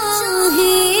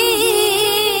चाहे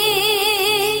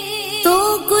तो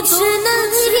कुछ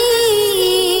नहीं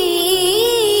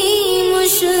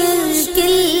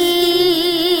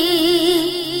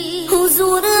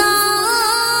हुजूर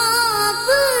आप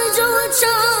जो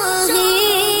चाहे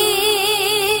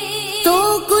तो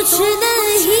कुछ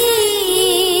नहीं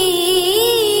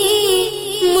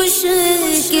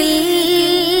मुश्किल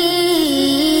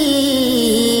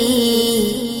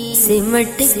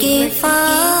सिमट के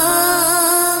फासला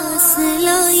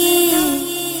ये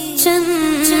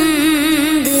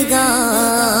चंद गाम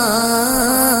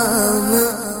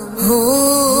हो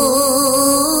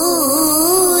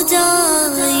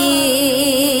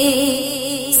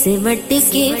सिमट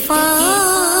के फासला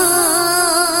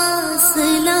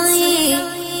ये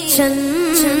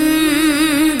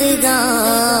चंद गाम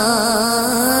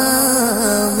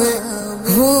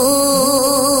हो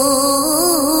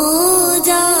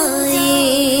जाए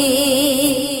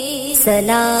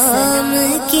सलाम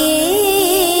के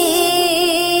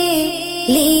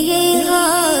लिए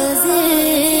हाजिर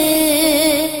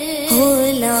हो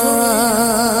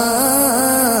नाम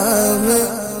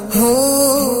हो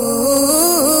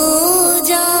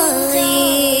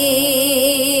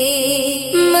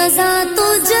तो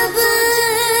जब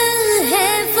है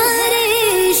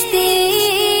फरिश्ते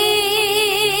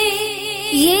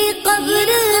ये कब्र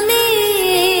में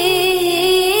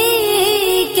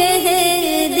कह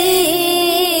दे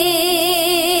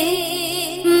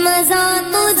मजा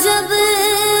तो जब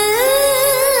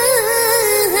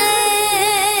है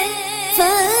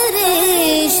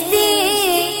फरिश्ते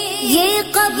ये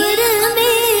कब्र में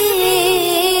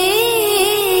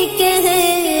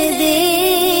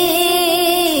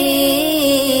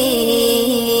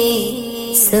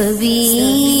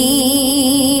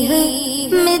सबीह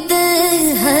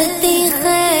मिदहत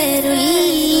खैरुल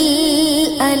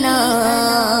अनाम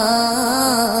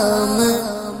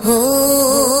हो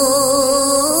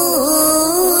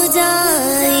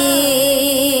जाए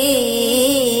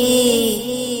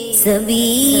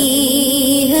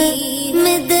सबीह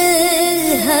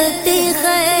मिदहत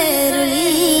खैरुल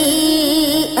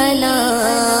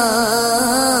अनाम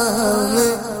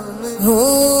हो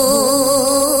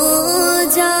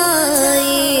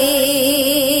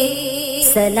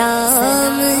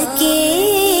सलाम के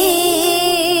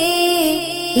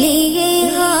लिए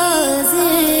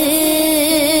हाजिर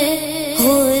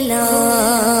हो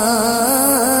नाम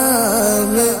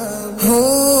हो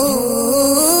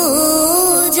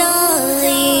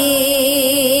जाए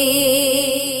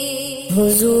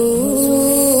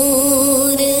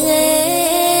हुजूर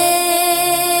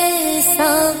ऐसा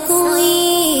कोई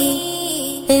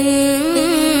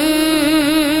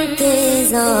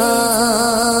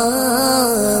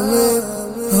इंतज़ाम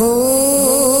हो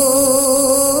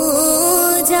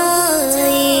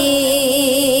जाए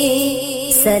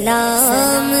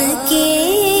सलाम के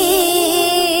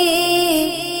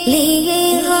लिए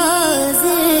हाजिर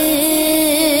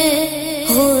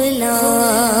हो नाम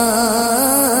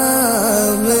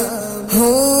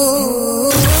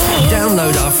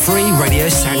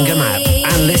Sangam app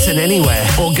and listen anywhere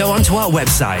or go onto our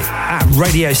website at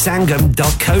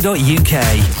radiosangam.co.uk.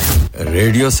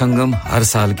 Radio Sangam हर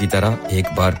साल की तरह एक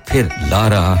बार फिर ला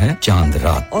रहा है चांद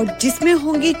रात और जिसमें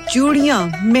होंगी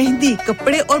चूड़ियां, मेहंदी,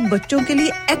 कपड़े और बच्चों के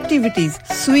लिए activities,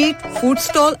 sweet, food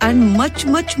stall and much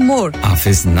more.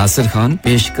 Hafiz Nasir Khan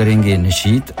पेश करेंगे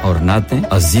नशीद और नातें.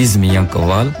 अजीज मियां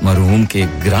कव्वाल मरहूम के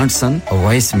ग्रैंडसन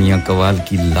अवैस मियां कव्वाल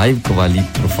की लाइव कव्वाली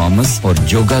परफॉर्मेंस और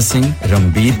जोगा सिंह,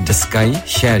 रणबीर डस्काई,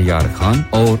 शहरयार खान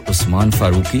और उस्मान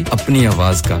फारूकी अपनी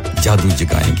आवाज का जादू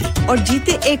जगाएंगे. और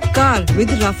जीते एक car with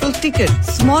raffle ticket,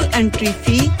 small entry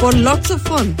fee for lots of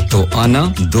fun. तो आना,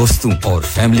 दोस्तों और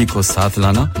फैमिली को साथ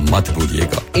लाना मत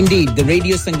भूलिएगा. Indeed, the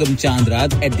Radio Sangam Chand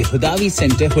Raat at the Hudawi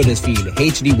Centre, Huddersfield,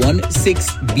 HD1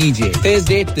 6BJ.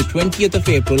 Thursday, the 20th of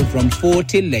April from 4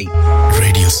 till 8.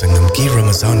 Radio संगम की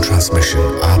रमजान ट्रांसमिशन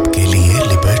आपके लिए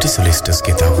लिबर्टी सोलिसिटर्स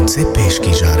के ताउन से पेश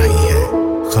की जा रही है.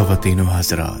 ख़वातीन व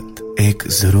हज़रात, एक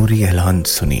ज़रूरी ऐलान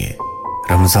सुनिए.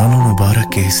 रमजान मुबारक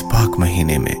के इस पाक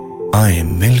महीने में आए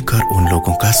मिलकर उन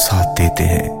लोगों का साथ देते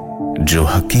हैं जो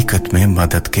हकीकत में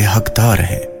मदद के हकदार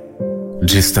हैं.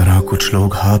 जिस तरह कुछ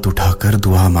लोग हाथ उठाकर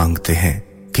दुआ मांगते हैं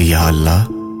कि या अल्लाह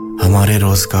हमारे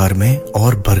रोजगार में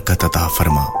और बरकत अता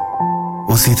फरमा,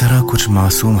 उसी तरह कुछ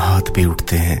मासूम हाथ भी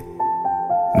उठते हैं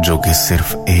जो कि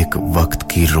सिर्फ एक वक्त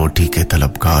की रोटी के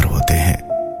तलबगार होते हैं.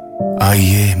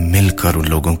 आइए मिलकर उन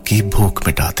लोगों की भूख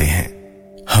मिटाते हैं.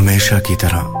 हमेशा की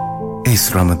तरह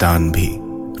इस रमजान भी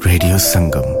रेडियो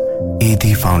संगम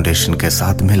ईदी फाउंडेशन के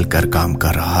साथ मिलकर काम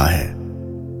कर रहा है.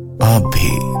 आप भी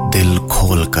दिल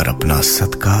खोल कर अपना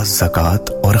सदका, ज़कात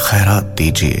और खैरात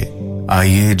दीजिए.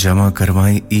 आइए जमा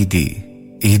करवाएं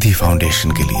ईदी फाउंडेशन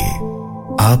के लिए.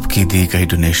 आपकी दी गई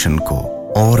डोनेशन को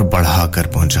और बढ़ाकर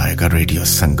पहुंचाएगा रेडियो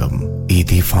संगम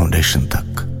ईदी फाउंडेशन तक.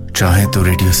 चाहे तो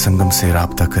रेडियो संगम से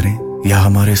राब्ता करें या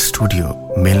हमारे studio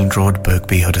Milan Road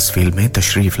Birkby Huddersfield में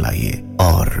तशरीफ लाइए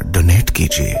और डोनेट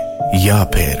कीजिए, या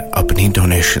फिर अपनी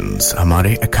डोनेशंस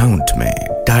हमारे अकाउंट में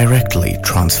डायरेक्टली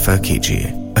ट्रांसफर कीजिए.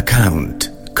 Account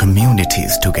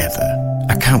communities together,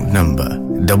 account number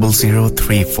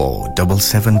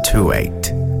 00347728,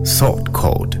 sort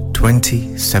code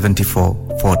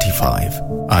 207445.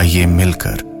 आइए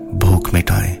मिलकर भूख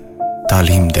मिटाएं,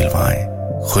 तालीम दिलवाएं,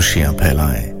 खुशियां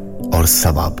फैलाएं और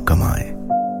सवाब कमाएं.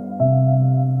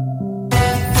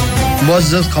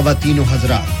 मुअज़्ज़ज़ ख़वातीन व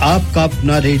हज़रात, आपका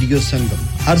अपना रेडियो संगम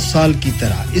हर साल की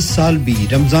तरह इस साल भी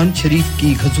रमजान शरीफ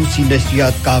की ख़ुसूसी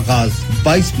नशरियात का आगाज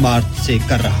 22 मार्च से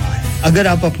कर रहा है. अगर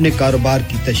आप अपने कारोबार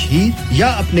की तशहीर या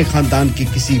अपने खानदान के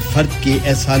किसी फर्द के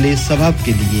एहसाले सवाब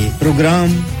के लिए प्रोग्राम,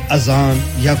 अजान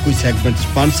या कोई सेगमेंट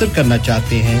स्पॉन्सर करना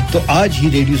चाहते हैं तो आज ही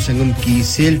रेडियो संगम की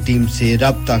सेल टीम से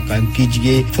राब्ता कायम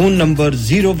कीजिए. Phone number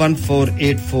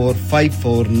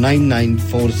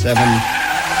 01484549947.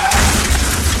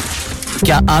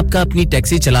 क्या आपका अपनी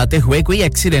टैक्सी चलाते हुए कोई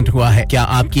एक्सीडेंट हुआ है? क्या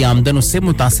आपकी आमदन उससे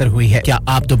मुतासर हुई है? क्या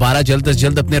आप दोबारा जल्द से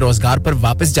जल्द अपने रोजगार पर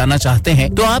वापस जाना चाहते हैं?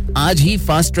 तो आप आज ही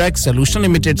फास्ट ट्रैक सॉल्यूशन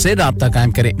लिमिटेड से राब्ता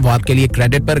कायम करें. वो आपके लिए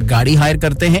क्रेडिट पर गाड़ी हायर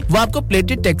करते हैं. वो आपको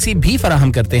प्लेटेड टैक्सी भी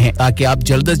फराहम करते हैं ताकि आप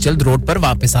जल्द से जल्द रोड पर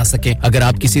वापस आ सकें. अगर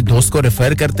आप किसी दोस्त को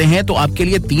रेफर करते हैं तो आपके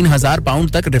लिए £3000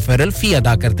 तक रेफरल फी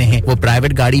अदा करते हैं. वो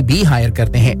प्राइवेट गाड़ी भी हायर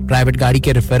करते हैं. प्राइवेट गाड़ी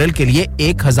के रेफरल के लिए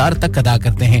 1000 तक अदा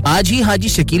करते हैं. आज ही हाजी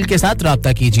शकील के साथ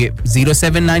राब्ता कीजिए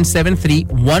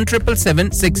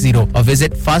 07973-17760 or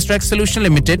visit Fast Track Solution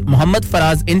Limited, Mohammed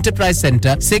Faraz Enterprise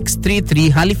Center, 633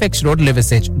 Halifax Road,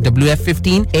 Liversedge,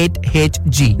 WF15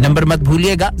 8HG. Number mat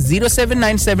bhuliega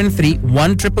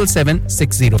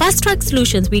 07973-17760. Fast Track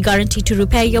Solutions, we guarantee to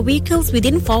repair your vehicles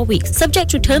within 4 weeks, subject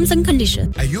to terms and conditions.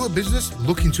 Are you a business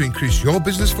looking to increase your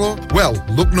business flow? Well,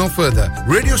 look no further.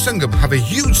 Radio Sangam have a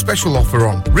huge special offer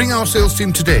on. Ring our sales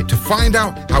team today to find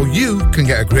out how you can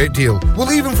get a great deal.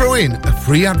 We'll even throw in a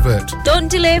free advert. Don't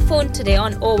delay, phone today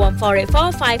on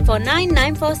 01484 549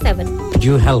 947. Could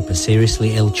you help a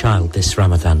seriously ill child this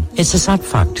Ramadan? It's a sad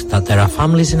fact that there are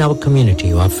families in our community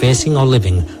who are facing or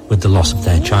living with the loss of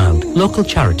their child. Local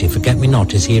charity Forget Me Not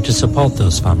is here to support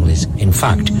those families. In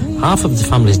fact, half of the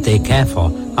families they care for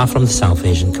are from the South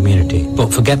Asian community. But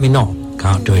Forget Me Not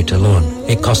can't do it alone.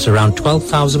 It costs around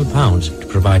 £12,000 to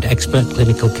provide expert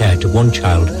clinical care to one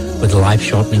child with a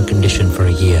life-shortening condition for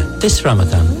a year. This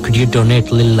Ramadan, could you donate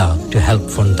Lillah to help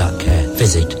fund that care?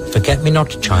 Visit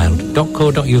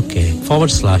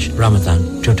forgetmenotchild.co.uk/Ramadan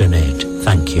to donate.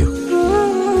 Thank you.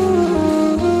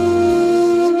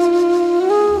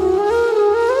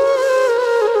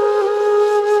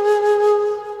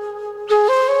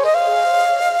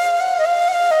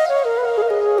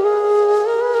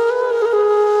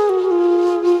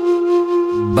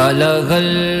 بلغ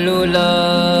العلا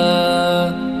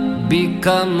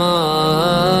بكماله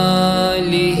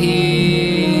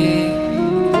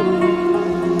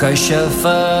كشف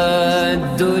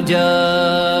الدجى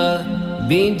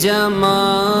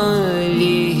بجماله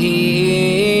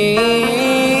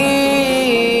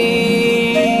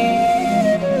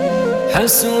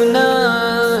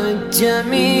حسنت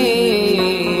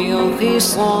جميع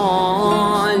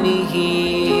خصاله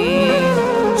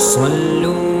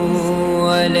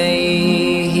صلوا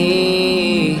عليه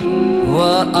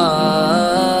وآله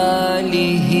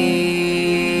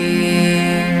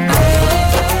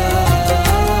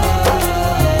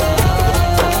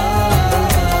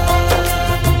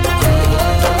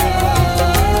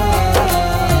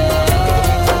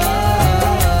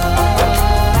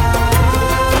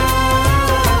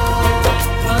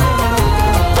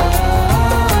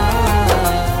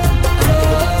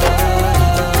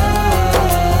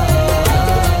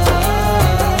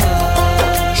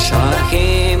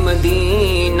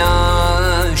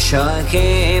شاہ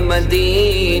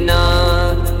مدینہ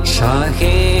شاہ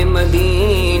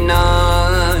مدینہ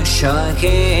شاہ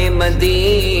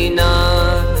مدینہ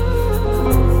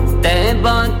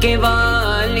طیبہ کے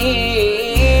والی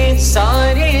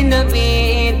سارے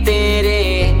نبی تیرے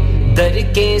در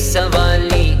کے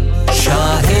سوالی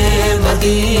شاہ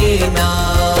مدینہ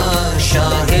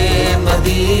شاہ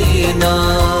مدینہ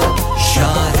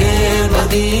شاہ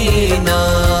مدینہ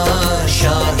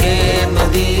شاہ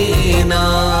مدینہ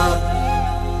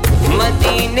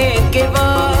مدینے کے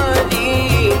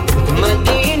والی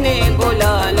مدینے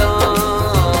بلا لو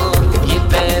یہ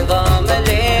پیغام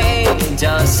لے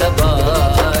جا صبا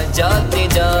جاتے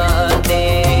جاتے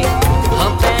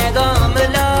ہم پیغام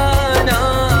لانا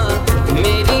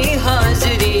میری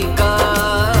حاضری کا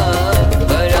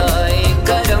برائے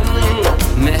کرم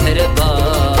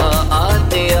مہربان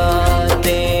آتے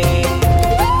آتے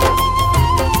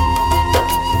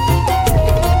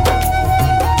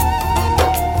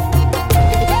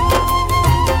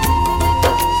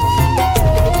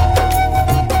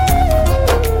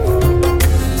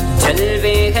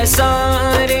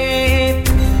سارے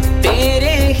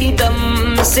تیرے ہی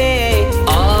دم سے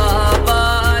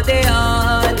آباد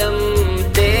عالم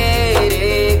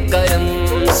تیرے کرم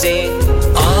سے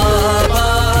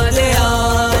آباد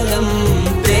عالم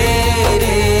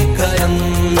تیرے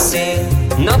کرم سے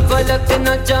نہ فلک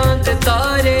نہ چاند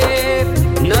تارے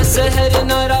نہ سحر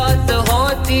نہ رات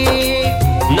ہوتی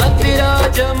نہ تیرا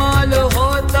جمال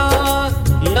ہوتا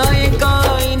نہ یہ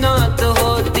کائنات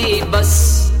ہوتی بس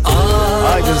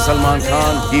Hi, this is Salman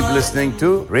Khan. Keep listening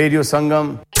to Radio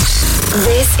Sangam.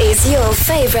 This is your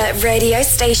favorite radio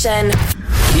station.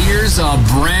 Here's a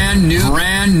brand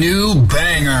new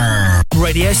banger.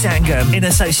 Radio Sangam in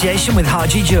association with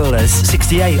Haji Jewellers,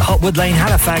 68 Hotwood Lane,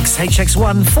 Halifax,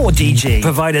 HX1 4DG.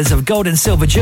 Providers of gold and silver jewelry.